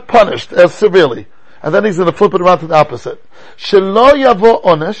was not punished as severely, and then he's going to flip it around to the opposite. Shelo yavo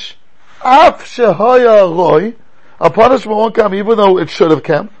onesh, af shehoya roi. A punishment won't come even though it should have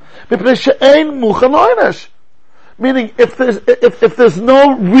come. Meaning, if there's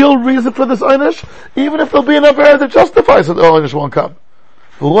no real reason for this oynish, even if there'll be an affair that justifies it, the oynish won't come.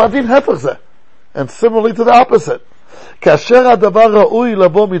 And similarly to the opposite. The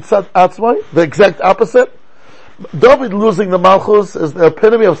exact opposite. David losing the malchus is the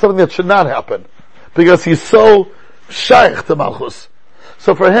epitome of something that should not happen, because he's so shaykh to malchus.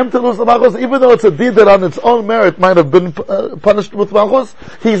 So for him to lose the malchus, even though it's a deed that on its own merit might have been punished with malchus,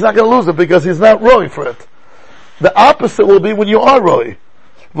 he's not going to lose it because he's not roi for it. The opposite will be when you are roi.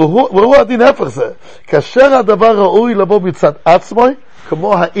 והוא הדין הפך זה. כאשר הדבר ראוי לבוא מצד עצמו,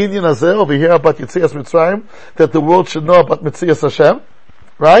 כמו העניין הזה, over here about יציאת מצרים, that the world should know about מציאת השם,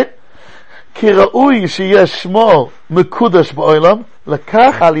 right? כי ראוי שיהיה שמו מקודש בעולם,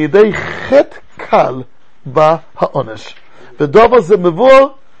 לקח על ידי חטא קל בהעונש. ודבר זה מבוא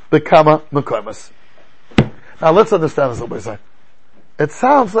בכמה מקומות. Now let's understand this a little bit. It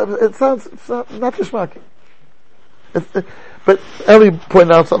sounds not geschmack. But Eli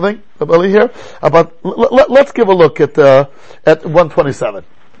pointed out something, Eli here, about, let's give a look at 127.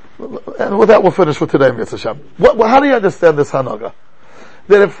 And with that we'll finish for today, Mitzvah Hashem. How do you understand this Hanaga?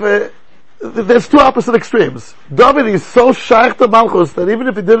 That if, there's two opposite extremes. David is so shaykh to Malchus that even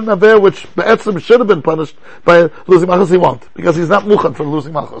if he didn't have which Be'etzim should have been punished by losing Malchus, he won't. Because he's not muchan for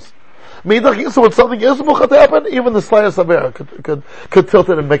losing Malchus. So when something is muchan to happen, even the slightest Avera could tilt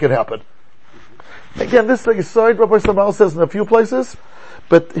it and make it happen. Again, this thing is sorry, Rabbi Samal says in a few places,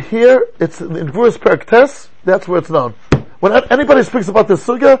 but here, it's in Gevuros Perek Tes, that's where it's known. When anybody speaks about this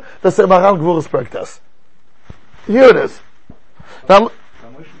sugya, they say Maharal Gevuros Perek Tes. Here it is. Now,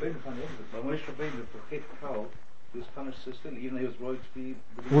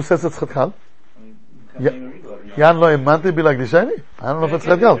 who says it's Chet Yan lo imanti be like the shiny? I don't know if it's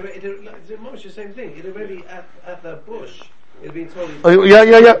Chet Kal. It's almost the same thing. It already at the bush.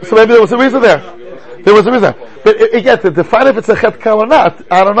 Yeah. So maybe there was a reason there. There was a reason. But again, to define if it's a chet kal or not,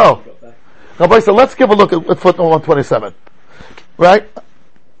 I don't know. Rabbi, so let's give a look at footnote 127. Right?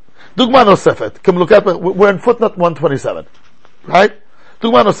 Dugma nosefet. Come look at, we're in footnote 127. Right?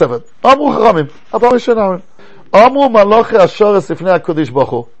 Dugma nosefet. Amru Charamim. Abba Yishanar. Amru maloche ashores ifnei HaKodesh Baruch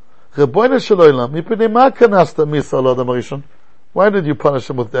Hu. Reboine shel olam. Mipnei ma kanasta misa l'adam harishon. Why did you punish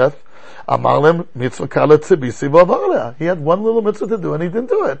him with death? Amarlem mitzvah kala tzibisi v'avarlea. He had one little mitzvah to do and he didn't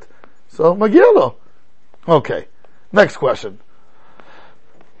do it. So magielo. Okay. Next question.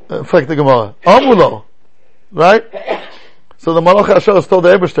 Frek the Gemara. Amulo. Right? So the Malach Asher has told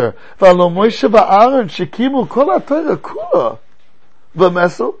the Eberster, V'alo Moshe v'Aaron shekimu kol ha'Torah kula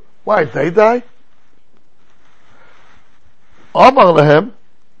v'mesu. Why? They die? Amar lehem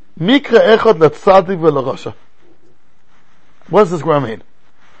mikra echad le'tzadik v'lerasha. What does this grammar mean?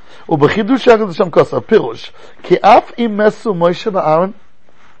 ובחידוש יחד שם כוסר, פירוש, כי אף אם מסו מוישה ואהרון,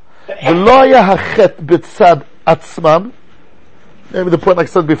 ולא היה החטא בצד עצמם, maybe the point like I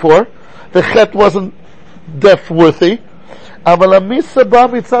said before, the חטא wasn't death worthy, אבל המיסה בא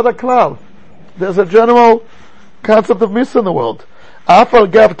מצד הכלל. There's a general concept of מיסה in the world. אף על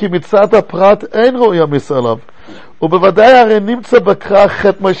גב כי מצד הפרט אין ראוי המיסה עליו, ובוודאי הרי נמצא בקרא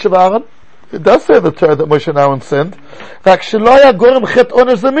חטא מוישה ואהרון, it does say the Torah that Moshe and Aaron sinned. רק שלא היה גורם חטא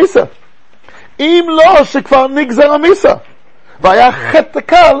עונש זה מיסה. אם לא, שכבר נגזר המיסה. והיה חטא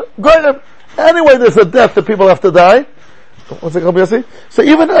קל, גורם. Anyway, there's a death that people have to die. What's it, Rabbi Yossi? So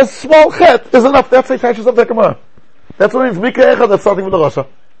even a small chet is enough. That's the Tashis of the Gemara. That's what it means. Mikra echad, that's starting with the Rasha.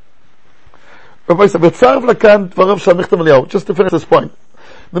 Rabbi Yossi, v'tzarv lakan dvarav shal Michtav Eliyahu. Just to finish this point.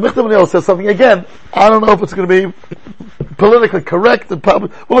 The Michtav Eliyahu says something again. I don't know if it's going to be politically correct. And probably,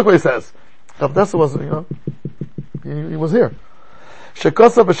 well, look what he says. Avdasa wasn't, he was here.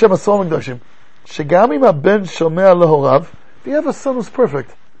 Shekosa b'shem Asorim Kedoshim. Shegam im haben shomea lehorav. If you have a son who's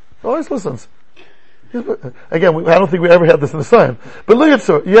perfect, he always listens. Again, I don't think we ever had this in the sign. But look at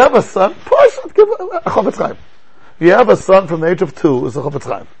sir, you have a son, push, give a Chofetz Chaim. You have a son from the age of 2 is a Chofetz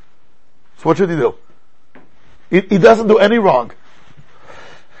Chaim. So what should he do? He doesn't do any wrong.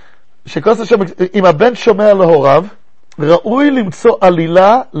 Shekosa im haben shomea lehorav. ראוי למצוא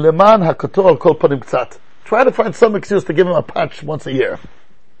עלילה למען הכתור על כל פנים קצת. Try to find some excuse to give him a punch once a year.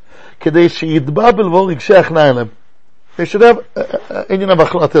 They should have Indian of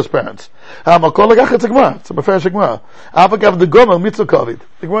Achlat his parents. It's a Meferish Gemara. Avagav the Gomer Mitzvah Kovid.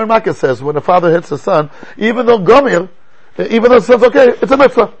 The Gemara in Makkah says when the father hits the son, even though the son's okay, it's a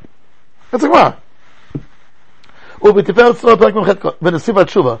mitzvah. It's a Gemara. ובתפארת צנוע פרק ממחת ונסיב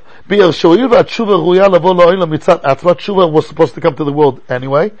התשובה שהואיל והתשובה ראויה לבוא לעולם מצד עצמה, תשובה was supposed to come to the world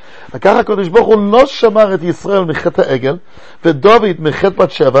anyway, לקח הקדוש ברוך הוא לא שמר את ישראל מחטא העגל ודוד מחטא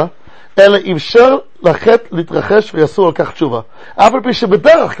בת שבע, אלא אפשר לחטא להתרחש ויעשו על כך תשובה, אף על פי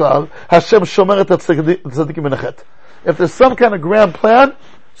שבדרך כלל השם שומר את הצדיקים מן החטא. If there's some kind of grand plan,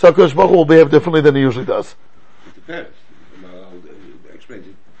 so הקדוש ברוך הוא will behave differently than he usually does. It explains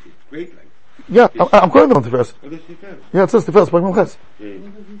it greatly. Yeah, I'm quoting them on Sefer. Yeah, it says Sefer.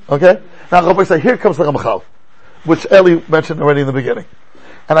 Okay? Now, Rabbi say, here comes the Maharal, which Eli mentioned already in the beginning.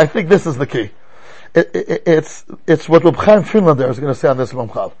 And I think this is the key. It's what Reb Chaim Finlander is going to say on this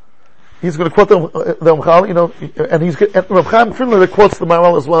Maharal. He's going to quote the Maharal, and Reb Chaim Finlander quotes the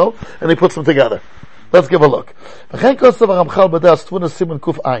Maharal as well, and he puts them together. Let's give a look. וכן כוסף הרמח"ל בדף תבונה סימן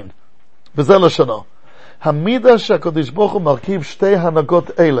ק"ע, וזה לשונו. המידה שהקדוש ברוך הוא מרכיב שתי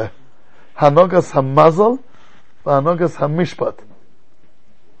הנהגות אלה, Hanogas Hamazal, Hanogas Hamishpat.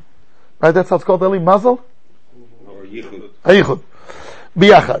 Right, that's how it's called, Eli? Mazal? Or Yichud. Yichud.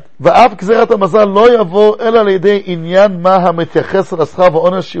 ביחד. ואף גזירת המזל לא יבוא אלא על ידי עניין מה המתייחס לשכר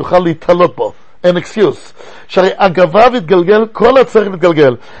ועונש שיוכל להתעלות בו. An excuse. שהרי אגביו יתגלגל, כל הצריך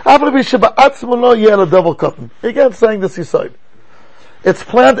להתגלגל. אף לפי שבעצמו לא יהיה על הדבל קוטן. Again, saying this aside. It's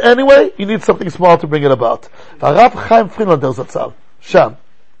planned anyway, you need something small to bring it about. והרב חיים פרינלנדר זצ"ל, שם.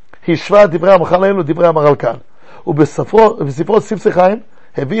 השווה את דברי המח"ל האלו לדברי המהר"ל כאן. ובספרו סיפסי חיים,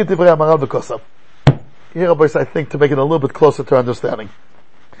 הביא את דברי המהר"ל בכוסף. Here, Rabbi, I think, to make it a little bit closer to understanding.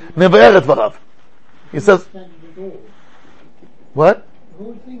 נבאר את דבריו. He says, what?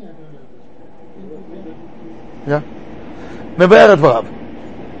 Yeah. נבאר את דבריו.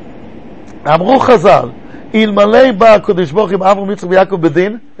 אמרו חז"ל, אלמלא בא הקדוש ברוך עם אברהם יצחק ויעקב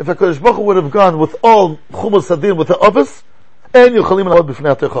בדין, if הקדוש ברוך would have gone with all חומוס הדין, with the office, אין יכולים לעמוד בפני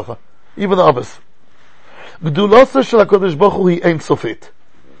התוכחה. Even the office. גדולתו של הקדוש ברוך הוא היא אין סופית.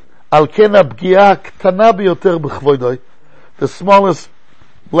 על כן הפגיעה הקטנה ביותר בכבודו, the smallest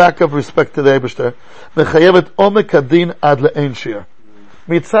lack of respect to the Eibishter, מחייבת עומק הדין עד לאין שיר.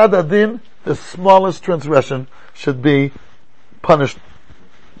 מצד הדין, the smallest transgression should be punished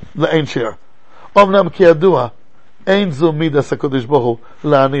לאין שיר. אמנם כידוע, אין זו מידס הקדוש ברוך הוא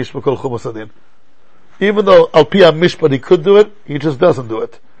להעניש בכל חומוס הדין. Even though al pi mishpat he could do it, he just doesn't do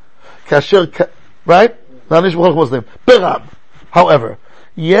it. Right? However,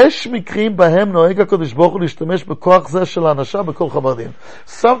 יש מקרים בהם נוהג הקדוש ברוך הוא להשתמש בכוח זה של האנשה בכל חמר דין.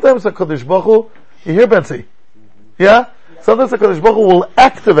 Sometimes הקדוש ברוך הוא, you hear Benzi? Yeah? Sometimes הקדוש ברוך הוא will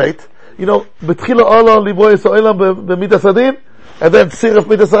activate, בתחילה אולו ליבוי סועלם במידס הדין, and then tzirif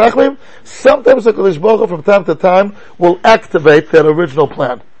midas harachmim. Sometimes הקדוש ברוך הוא from time to time will activate that original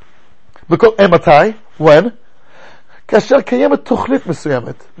plan. Because ematai, when? כאשר קיימת תוכנית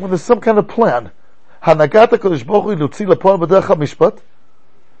מסוימת, when there's some kind of plan, הנהגת הקדוש ברוך הוא להוציא לפועל בדרך המשפט,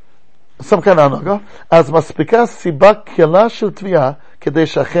 some kind of הנהגה, אז מספיקה סיבה קלה של תביעה כדי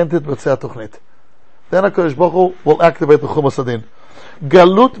שאכן תתבצע התוכנית. then הקדוש ברוך הוא will activate בחומוס הדין.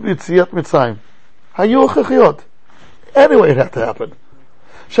 גלות ביציאת מצרים, היו הכרחיות. Anyway it had to happen.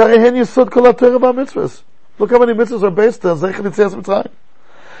 שהרי הן יסוד כל התורה והמצוות. Look how many mitzvahs are based on זכר יציאת מצרים.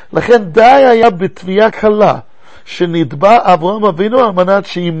 לכן די היה בתביעה קלה שנתבע אברהם אבינו על מנת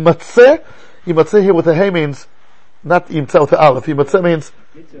שימצא here with a hey means not ימצא with the aleph, ימצא means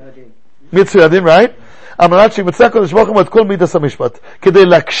מיצוי הדין, right? על מנת שימצא הקדוש ברוך הוא את כל מידס המשפט כדי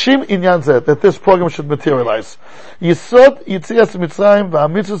להגשים עניין זה, that this program should materialize. יסוד יציאת מצרים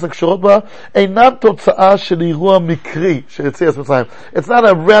והמצוות הקשורות בה אינם תוצאה של אירוע מקרי של יציאת מצרים. It's not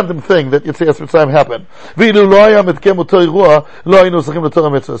a random thing that יציאת מצרים happened. ואילו לא היה מתקיים אותו אירוע, לא היינו זוכים לתורה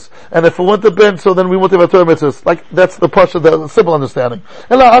מצוות. And if it wouldn't have been, so then we wouldn't have Torah mitzvahs. Like, that's the part of the simple understanding.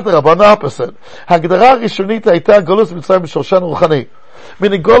 אלא אדרבה, on the opposite. ההגדרה הראשונית הייתה גולוס מצרים בשורשן רוחני.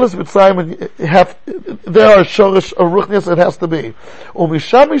 Meaning Golus Mitzrayim there are shorish or ruchnias it has to be.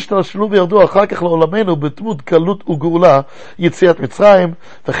 ומשם השתלשלו וירדו אחר כך לעולמנו בדמות גלות וגאולה יציאת מצרים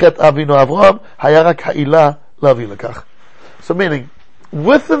וחטא אבינו אברהם היה רק העילה להביא לכך. So meaning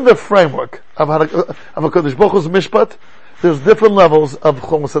within the framework of HaKadosh Baruch Hu's mishpat there's different levels of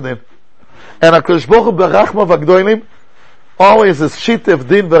Chomus Adin. And HaKadosh Baruch Hu berachma v'gdoilim always is shitev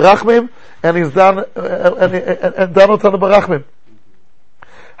din v'rachmim and he's done and done otanu berachmim.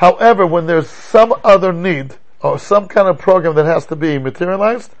 However, when there's some other need or some kind of program that has to be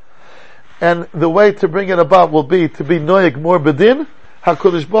materialized, and the way to bring it about will be to be noyeg more bedin,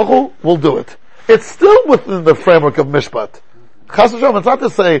 HaKadosh Baruch Hu will do it. It's still within the framework of mishpat. Chas v'shalom, it's not to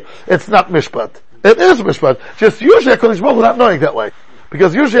say it's not mishpat. It is mishpat. Just usually HaKadosh Baruch Hu is not knowing that way.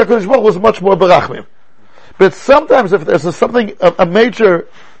 Because usually HaKadosh Baruch Hu is much more berachmim. But sometimes if there's something, a major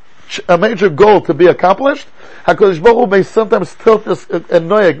goal to be accomplished, HaKadosh Baruch Hu may sometimes tilt this and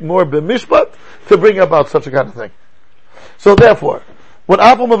noyeg more b'mishpat to bring about such a kind of thing. So therefore, what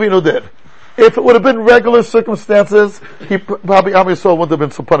Avraham Avinu did, if it would have been regular circumstances, he probably Am Yisrael wouldn't have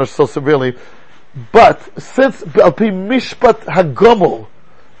been so punished so severely. But since al pi mishpat hagomel,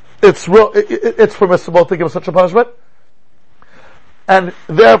 it's permissible to give such a punishment, and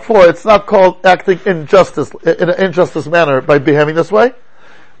therefore it's not called acting injustice in an injustice manner by behaving this way.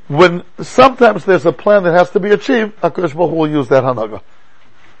 When sometimes there's a plan that has to be achieved, HaKadosh Baruch Hu will use that hanaga.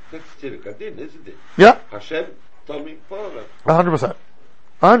 That's tzedek adin, isn't it? Yeah. Hashem told me follow 100%.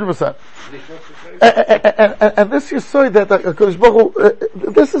 100%. And this you say that HaKadosh Baruch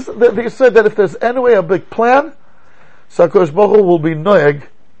Hu, this is you say that if there's anyway a big plan, so HaKadosh Baruch Hu will be noeg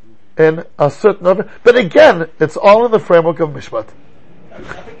in a certain order. But again, it's all in the framework of mishpat. I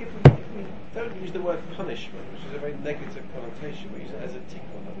think if we don't use the word punishment, which is a very negative connotation, we use it as a tickle.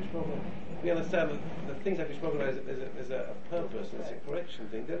 We understand that the things that we spoke about is a purpose and it's a correction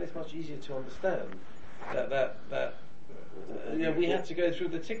thing, then it's much easier to understand that we had to go through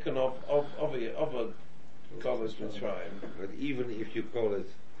the tikkun of a God's Mitzrayim. But even if you call it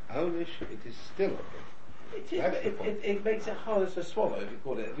ownish, it is still okay. It makes it harder to swallow if you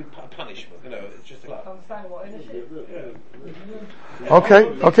call it a punishment. It's just a Understand what ownership?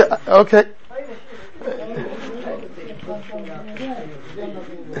 Okay.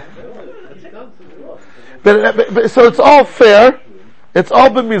 But so it's all fair. It's all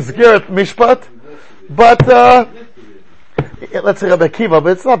b'mizgeret mishpat. But let's say Rabbi Akiva,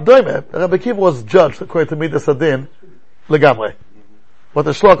 but it's not doime. Rabbi Akiva was judged according to Midas Adin legamre. What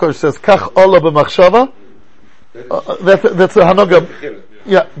the Shlokosh says, kach ola b'machshava. That's a hanoga.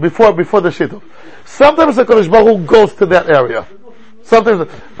 Yeah, before the shituf. Sometimes the Kodesh Baruch Hu goes to that area. Sometimes,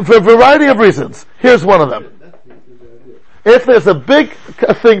 for a variety of reasons. Here's one of them. If there's a big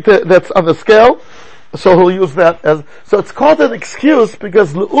thing that's on the scale, so he'll use that as, so it's called an excuse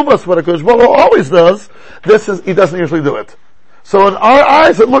because l'umas, what a Kodesh Baruch Hu always does, he doesn't usually do it. So in our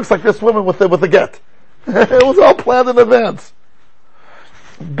eyes, it looks like this woman with the get. It was all planned in advance.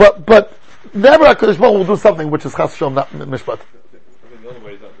 But never a Kodesh Baruch Hu will do something which is chas v'shalom, not mishpat. I think the other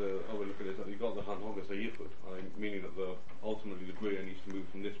way is that I would look at it is that you've got the hanhogas a yichud, meaning that ultimately the Bria needs to move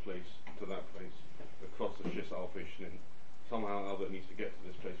from this place to that place, across the Shis Alfish, and somehow or other it needs to get to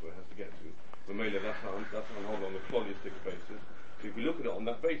this place where it has to get to. But mainly that's hanhoga on the clonistic basis. So if you look at it on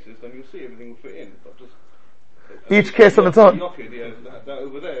that basis, then you'll see everything will fit in. But just each case on its own. That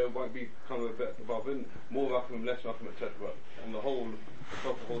over there might be kind of a bit above in, more vacuum, less vacuum, etc. But on the whole,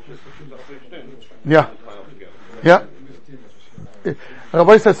 across the whole Shis Alfish thing, yeah. Yeah.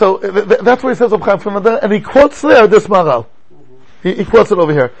 Rabbi says, so that's what he says of Chaim from there, and he quotes there this Maharal. He quotes it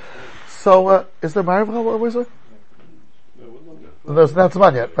over here. So, is there Maharal? Where is it? There's not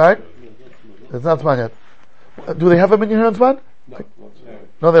Zman yet, right? There's not Zman yet. Do they have him in here on Zman?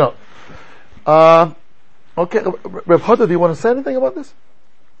 No, they don't. Okay, Reb Hoda, do you want to say anything about this?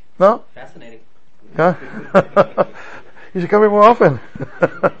 No? Fascinating. Yeah? You should come here more often.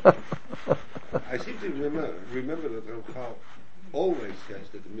 I seem to remember that Ramchal always says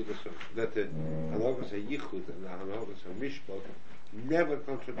that the hanogas yichud and the hanogas mishpat never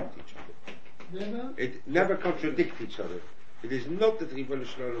contradict each other. It never contradicts each other. It is not that Ribono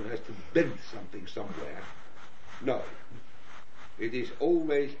Shel Olam has to bend something somewhere. No. It is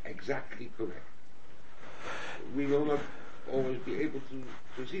always exactly correct. We will not always be able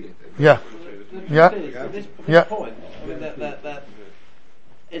to see that. Yeah. This point, I mean, that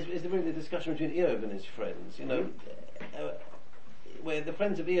is really the discussion between Eov and his friends, where the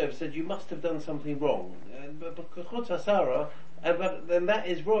friends of Eov said, you must have done something wrong. But then that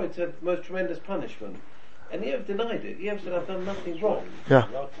is right to the most tremendous punishment. And Eov denied it. Eov said, I've done nothing wrong. Yeah.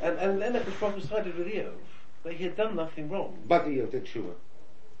 And then it was prophesied with Eov that he had done nothing wrong. But Eov did Shiur.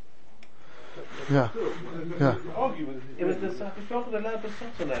 Yeah. It was the Prophet allowed the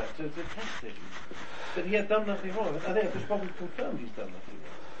Satan out to test him. But he had done nothing wrong. I think the Prophet confirmed he's done nothing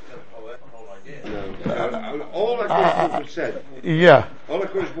wrong. No. All HaKadosh Baruch Hu said. Yeah. All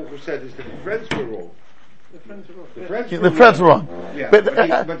HaKadosh Baruch Hu said is that the friends were wrong. The friends were wrong. Yeah,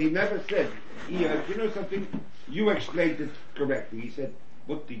 but he never said, you know something? You explained it correctly. He said,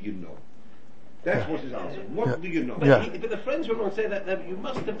 what do you know? That was his answer. What do you know? But the friends were wrong, say that you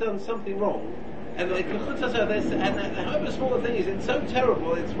must have done something wrong. And like, however small the thing is, it's so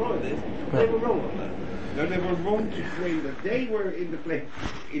terrible, it's wrong with this. They were wrong on that. No, they were wrong to claim that they were in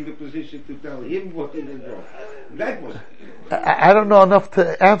the position to tell him what he did wrong. That was. I don't know enough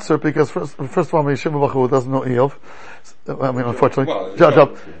to answer because first of all, I'm a Yeshiva Bacher who doesn't know Eov. I mean, unfortunately.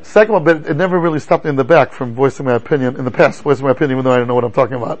 Second one, but it never really stopped me in the back from voicing my opinion, in the past, voicing my opinion even though I don't know what I'm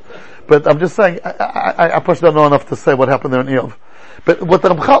talking about. But I'm just saying, I personally don't know enough to say what happened there in Eov. But what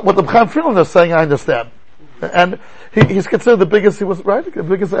the Chaim Friedland is saying, I understand. And he's considered the biggest, he was, right? The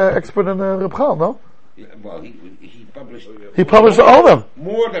biggest expert in Reb Chal, no? Well, he published. He published all of them.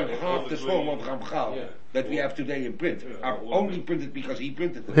 More than half the Swarm of Ramchal that we have today in print are only printed because he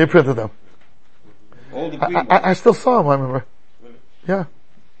printed them. He printed them. All the I still saw him. I remember. Yeah,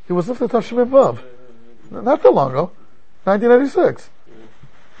 he was lifted Tashim Vav. Not that long ago, 1986.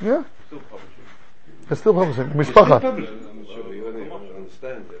 Yeah. They're still publishing. Mishpacha. I'm sure you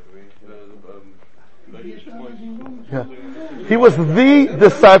understand it. Yeah. He was the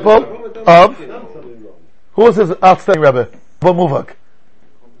disciple of, who was his outstanding Rebbe? Muvak.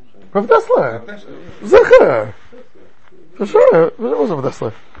 Rav Dessler. Zecher. For sure. It was Rav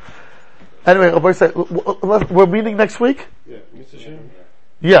Dessler. Anyway, Rabbi say, we're meeting next week? Yeah. Mr. Shem?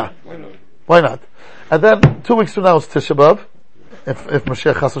 Yeah. Why not? And then 2 weeks from now is Tisha B'Av, if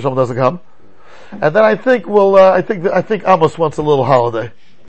Mashiach Chas V'Shalom doesn't come. And then I think Amos wants a little holiday.